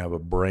want to have a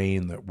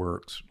brain that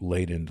works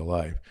late into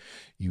life,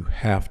 you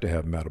have to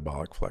have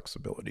metabolic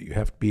flexibility. You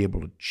have to be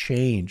able to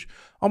change,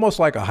 almost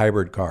like a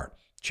hybrid car,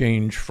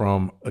 change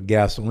from a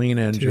gasoline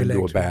engine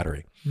to a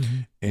battery. Mm-hmm.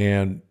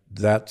 And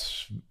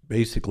that's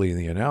basically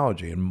the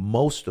analogy. And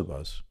most of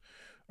us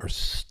are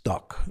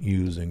stuck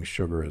using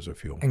sugar as a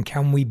fuel. And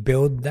can we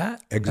build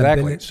that?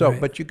 Exactly. So,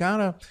 right. But you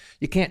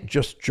can't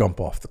just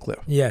jump off the cliff.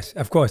 Yes,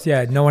 of course.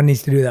 Yeah. No one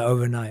needs to do that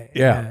overnight.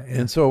 Yeah.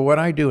 And so what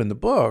I do in the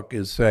book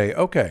is say,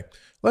 okay,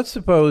 let's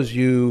suppose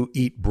you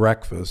eat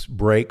breakfast,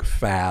 break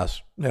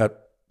fast at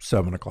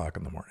 7 o'clock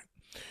in the morning.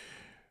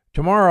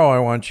 Tomorrow, I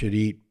want you to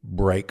eat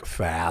break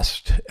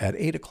fast at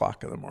 8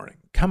 o'clock in the morning.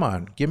 Come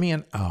on, give me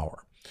an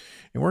hour.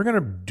 And we're going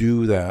to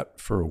do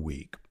that for a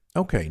week.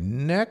 Okay,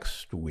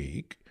 next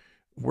week,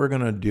 we're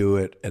going to do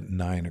it at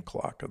 9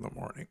 o'clock in the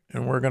morning.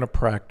 And we're going to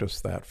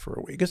practice that for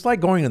a week. It's like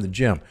going to the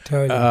gym.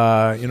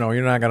 Totally.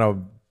 You're not going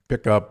to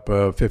pick up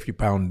a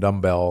 50-pound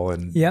dumbbell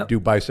and do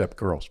bicep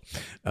curls.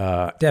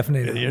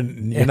 Definitely.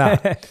 You're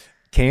not.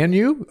 Can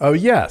you? Oh,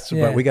 yes.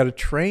 Yeah. But we got to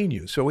train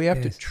you. So we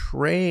have to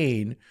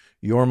train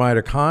your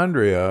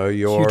mitochondria. So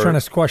you're trying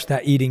to squash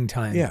that eating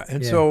time. Yeah.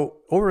 And so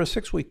over a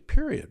 6-week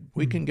period,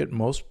 we can get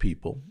most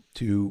people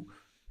to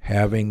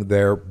having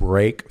their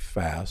break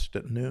fast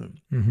at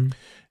noon. Mm-hmm.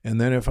 And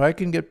then if I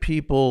can get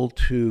people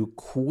to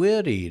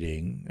quit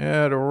eating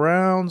at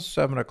around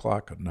 7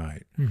 o'clock at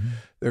night,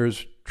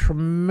 there's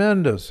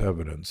tremendous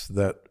evidence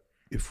that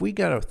if we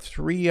get a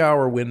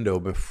 3-hour window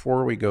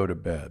before we go to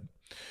bed,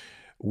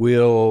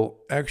 we'll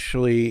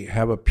actually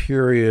have a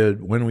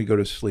period when we go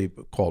to sleep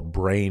called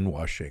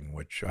brainwashing,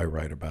 which I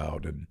write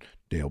about and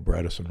Dale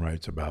Bredesen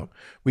writes about.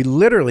 We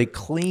literally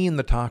clean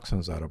the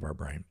toxins out of our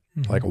brain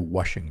like a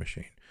washing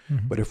machine.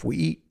 Mm-hmm. But if we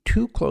eat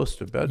too close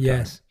to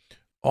bedtime,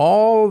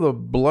 all the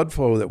blood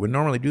flow that would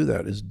normally do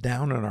that is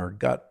down in our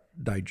gut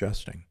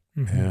digesting.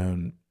 Mm-hmm.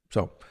 And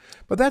so,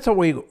 but that's what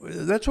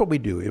we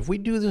do. If we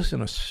do this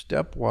in a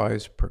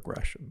stepwise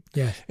progression,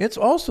 it's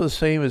also the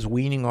same as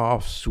weaning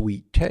off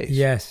sweet taste.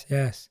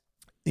 Yes.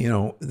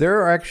 There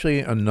are actually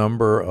a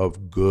number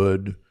of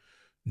good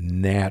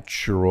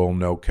natural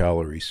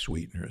no-calorie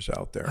sweeteners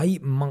out there. I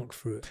eat monk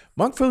fruit.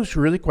 Monk fruit's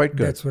really quite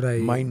good. That's what I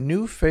eat. My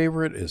new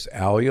favorite is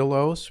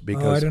allulose,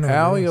 because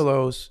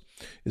allulose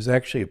is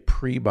actually a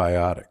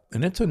prebiotic,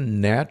 and it's a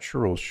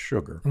natural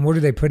sugar. And what do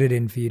they put it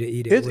in for you to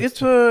eat it?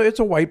 It's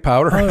a white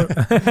powder,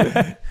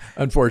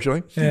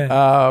 unfortunately.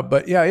 Yeah.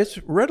 But yeah, it's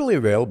readily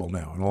available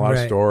now in a lot of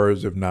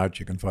stores. If not,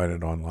 you can find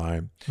it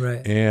online.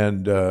 Right.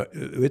 And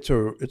it's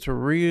a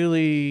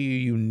really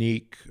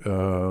unique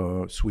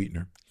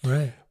sweetener.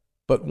 Right.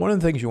 But one of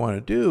the things you want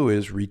to do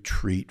is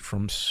retreat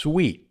from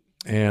sweet.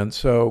 And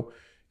so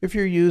if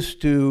you're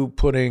used to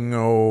putting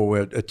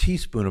a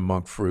teaspoon of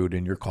monk fruit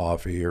in your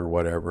coffee or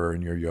whatever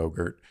in your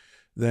yogurt,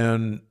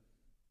 then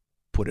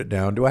put it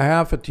down to a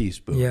half a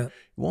teaspoon. Yeah. It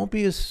won't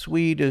be as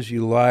sweet as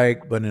you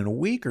like, but in a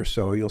week or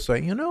so, you'll say,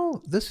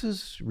 this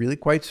is really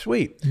quite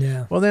sweet.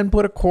 Yeah. Well, then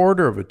put a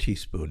quarter of a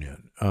teaspoon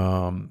in.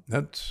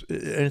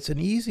 It's an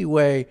easy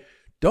way.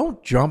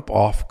 Don't jump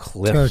off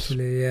cliffs.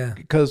 Totally, yeah.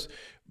 Because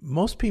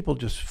most people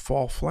just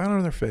fall flat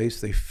on their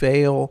face. They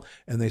fail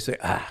and they say,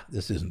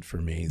 this isn't for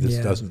me. This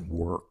doesn't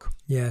work.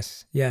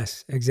 Yes,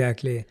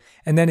 exactly.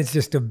 And then it's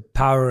just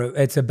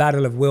it's a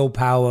battle of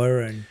willpower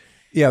and...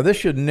 Yeah, this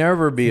should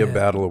never be a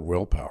battle of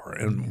willpower.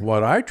 And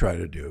what I try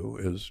to do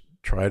is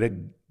try to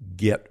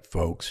get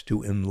folks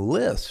to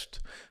enlist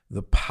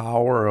the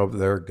power of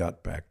their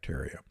gut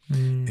bacteria.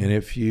 And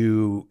if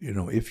you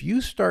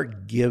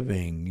start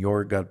giving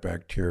your gut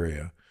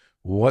bacteria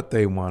what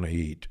they want to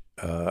eat,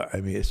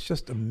 it's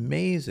just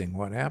amazing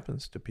what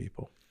happens to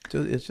people.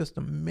 It's just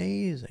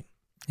amazing.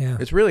 Yeah.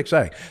 It's really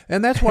exciting.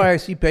 And that's why I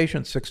see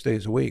patients 6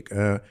 days a week.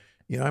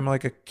 I'm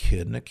like a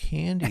kid in a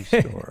candy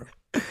store.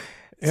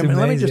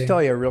 Let me just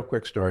tell you a real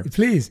quick story.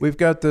 Please. We've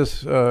got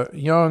this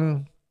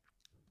young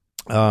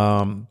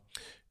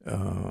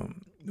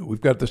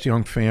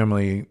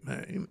family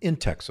in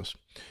Texas.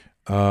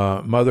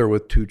 Mother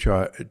with two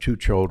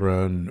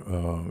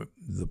children.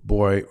 The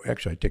boy,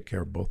 actually, I take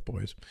care of both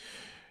boys.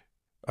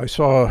 I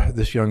saw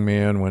this young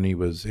man when he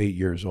was 8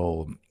 years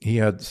old. He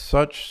had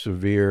such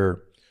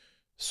severe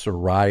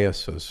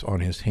psoriasis on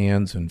his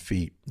hands and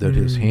feet that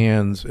his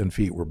hands and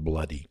feet were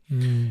bloody.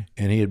 And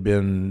he had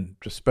been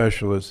to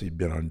specialists, he'd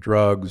been on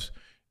drugs,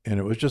 and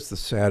it was just the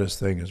saddest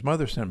thing. His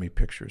mother sent me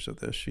pictures of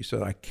this. She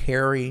said, I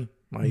carry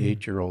my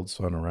 8-year-old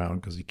son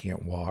around because he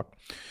can't walk.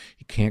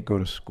 He can't go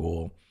to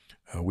school.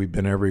 We've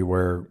been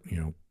everywhere,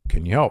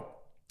 can you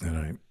help?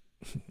 And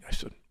I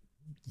said,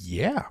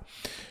 yeah.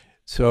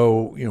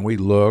 So, we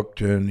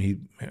looked and he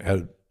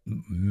had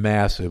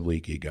massive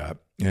leaky gut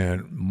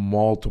and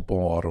multiple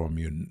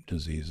autoimmune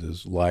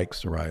diseases like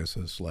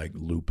psoriasis, like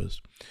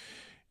lupus.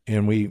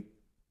 And we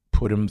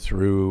put him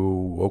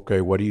through,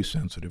 okay, what are you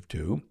sensitive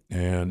to?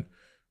 And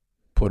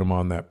put him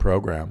on that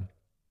program.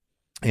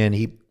 And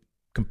he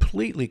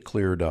completely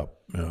cleared up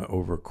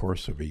over a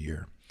course of a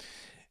year.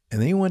 And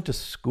then he went to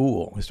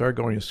school. He started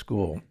going to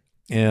school.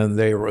 And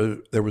there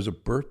was a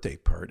birthday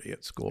party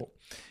at school.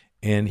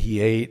 And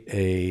he ate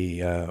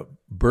a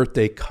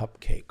birthday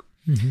cupcake.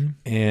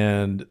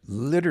 And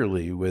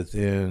literally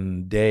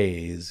within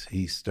days,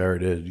 he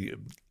started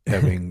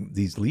having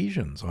these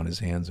lesions on his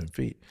hands and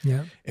feet.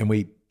 Yeah. And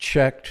we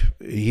checked,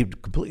 he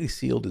completely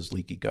sealed his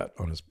leaky gut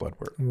on his blood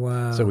work.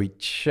 Wow. So we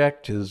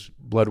checked his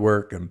blood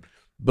work and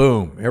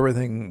boom,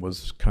 everything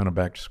was kind of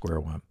back to square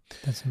one.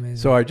 That's amazing.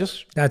 So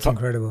that's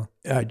incredible.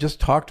 I just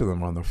talked to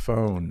them on the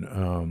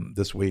phone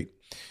this week,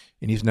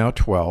 and he's now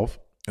 12.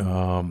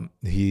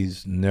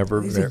 He's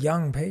a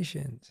young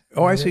patient.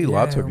 Oh, I see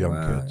lots of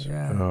young kids.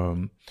 Yeah.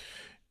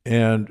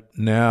 And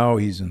now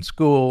he's in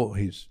school.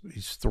 He's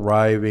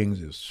thriving.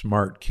 He's a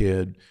smart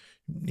kid.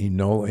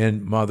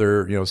 And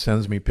mother,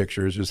 sends me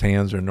pictures. His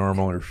hands are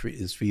normal, or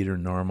his feet are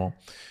normal.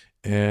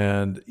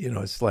 And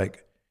it's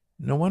like,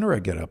 no wonder I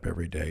get up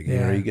every day.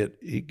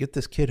 You get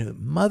this kid whose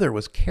mother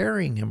was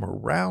carrying him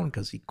around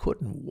because he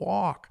couldn't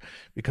walk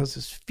because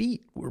his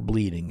feet were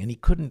bleeding and he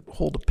couldn't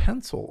hold a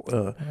pencil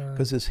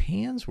because his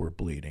hands were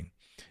bleeding.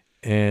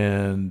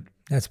 And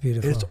that's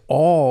beautiful. It's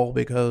all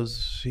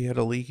because he had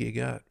a leaky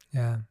gut.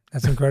 Yeah,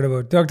 that's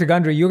incredible. Dr.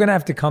 Gundry, you're going to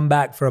have to come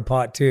back for a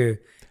part 2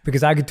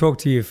 because I could talk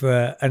to you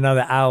for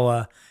another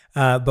hour.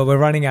 But we're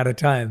running out of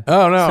time.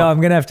 Oh, no. So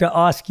I'm going to have to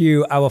ask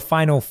you our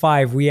final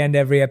 5. We end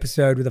every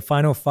episode with a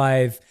final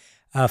 5.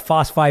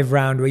 Fast 5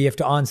 round where you have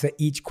to answer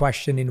each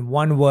question in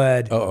 1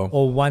 word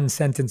or 1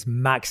 sentence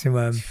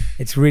maximum.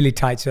 It's really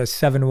tight, so a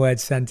 7-word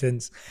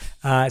sentence.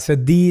 So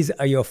these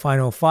are your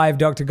final 5.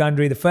 Dr.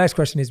 Gundry, the first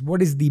question is,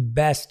 what is the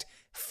best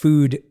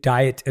food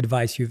diet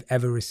advice you've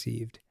ever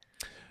received?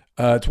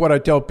 It's what I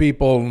tell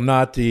people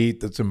not to eat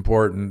that's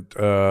important.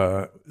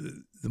 The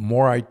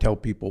more I tell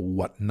people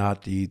what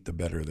not to eat, the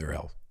better their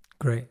health.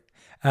 Great.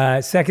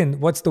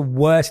 Second, what's the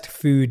worst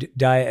food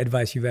diet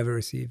advice you've ever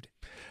received?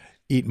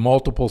 Eat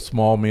multiple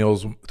small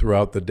meals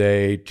throughout the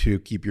day to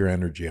keep your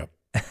energy up.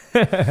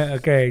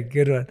 Okay,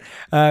 good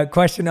one.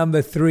 Question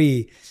number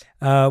 3.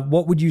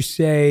 What would you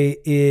say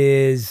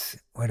is...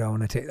 Where do I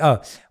want to take...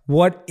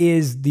 what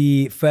is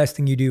the first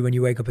thing you do when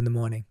you wake up in the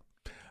morning?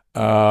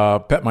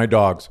 Pet my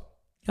dogs.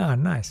 Oh,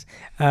 nice.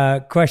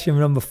 Question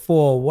number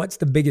 4. What's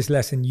the biggest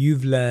lesson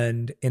you've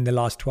learned in the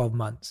last 12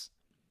 months?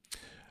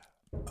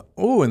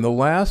 Oh, in the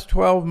last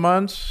 12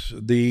 months,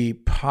 the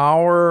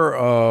power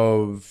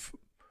of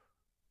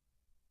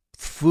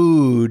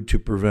food to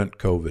prevent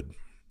COVID.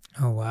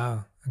 Oh,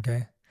 wow.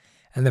 Okay.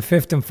 And the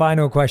 5th and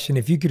final question,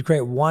 if you could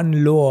create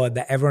 1 law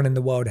that everyone in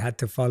the world had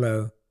to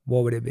follow,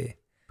 what would it be?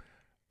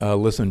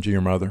 Listen to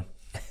your mother.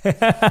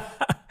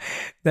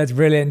 That's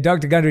brilliant.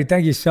 Dr. Gundry,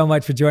 thank you so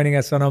much for joining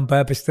us on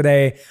Purpose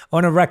today. I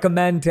want to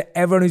recommend to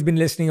everyone who's been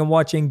listening and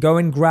watching, go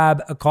and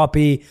grab a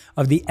copy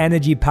of The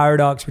Energy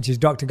Paradox, which is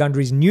Dr.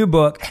 Gundry's new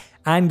book,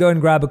 and go and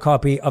grab a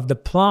copy of The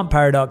Plant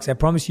Paradox. I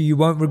promise you, you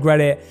won't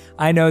regret it.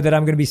 I know that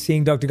I'm going to be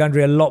seeing Dr.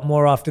 Gundry a lot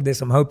more after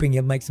this. I'm hoping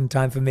he'll make some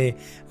time for me.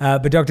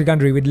 But Dr.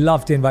 Gundry, we'd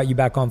love to invite you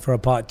back on for a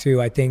part 2.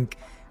 I think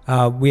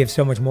we have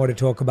so much more to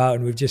talk about,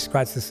 and we've just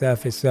scratched the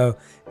surface. So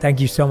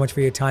thank you so much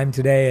for your time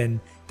today, and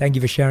thank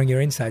you for sharing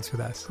your insights with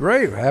us.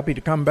 Great. Happy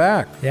to come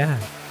back. Yeah.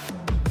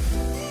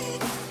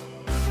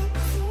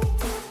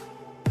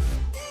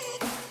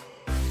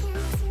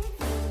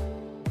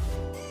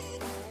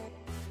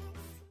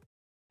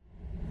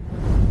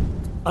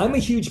 I'm a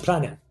huge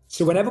planner.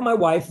 So whenever my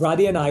wife,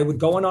 Radhi, and I would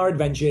go on our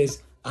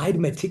adventures, I'd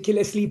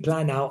meticulously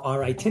plan out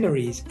our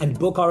itineraries and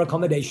book our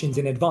accommodations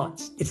in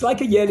advance. It's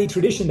like a yearly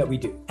tradition that we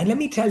do. And let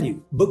me tell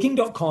you,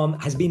 Booking.com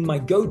has been my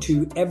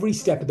go-to every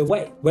step of the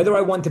way. Whether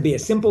I want to be a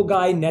simple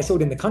guy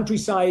nestled in the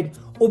countryside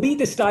or be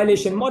the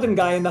stylish and modern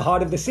guy in the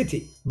heart of the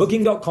city,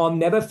 Booking.com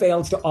never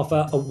fails to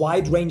offer a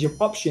wide range of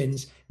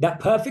options that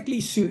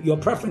perfectly suit your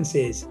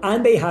preferences,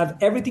 and they have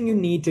everything you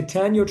need to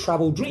turn your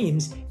travel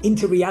dreams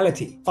into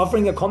reality,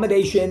 offering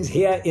accommodations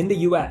here in the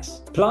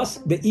US. Plus,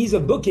 the ease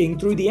of booking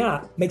through the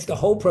app makes the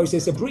whole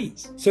process a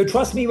breeze. So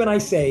trust me when I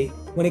say,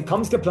 when it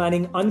comes to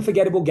planning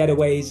unforgettable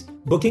getaways,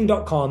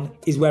 Booking.com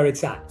is where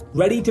it's at.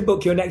 Ready to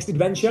book your next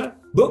adventure?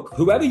 Book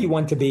whoever you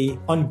want to be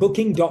on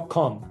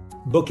Booking.com.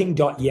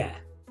 Booking.yeah.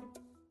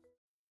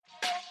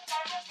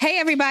 Hey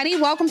everybody,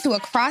 welcome to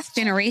Across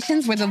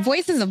Generations, where the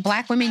voices of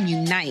Black women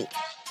unite.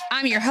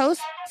 I'm your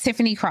host,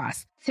 Tiffany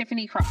Cross.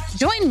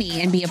 Join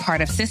me and be a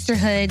part of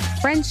sisterhood,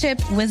 friendship,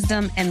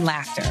 wisdom, and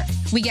laughter.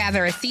 We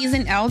gather a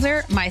seasoned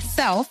elder,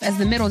 myself as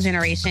the middle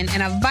generation,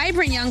 and a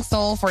vibrant young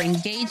soul for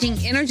engaging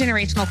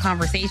intergenerational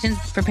conversations.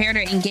 Prepare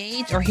to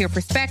engage or hear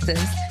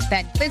perspectives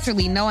that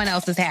literally no one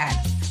else has had.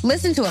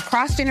 Listen to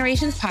Across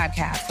Generations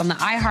podcast on the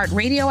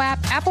iHeartRadio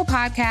app, Apple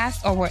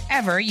Podcasts, or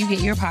wherever you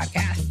get your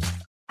podcasts.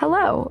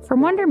 Hello,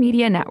 from Wonder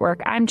Media Network,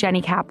 I'm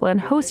Jenny Kaplan,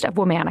 host of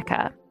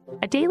Womanica,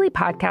 a daily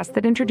podcast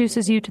that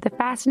introduces you to the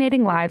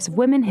fascinating lives of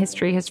women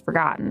history has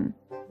forgotten.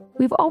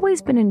 We've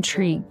always been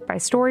intrigued by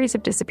stories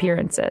of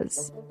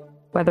disappearances,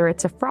 whether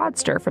it's a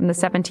fraudster from the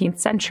 17th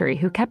century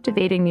who kept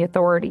evading the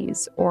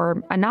authorities,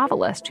 or a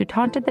novelist who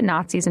taunted the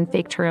Nazis and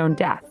faked her own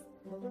death.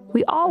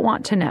 We all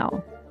want to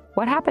know,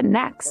 what happened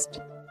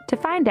next? To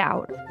find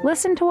out,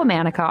 listen to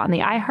Womanica on the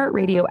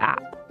iHeartRadio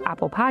app,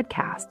 Apple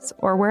Podcasts,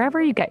 or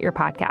wherever you get your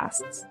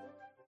podcasts.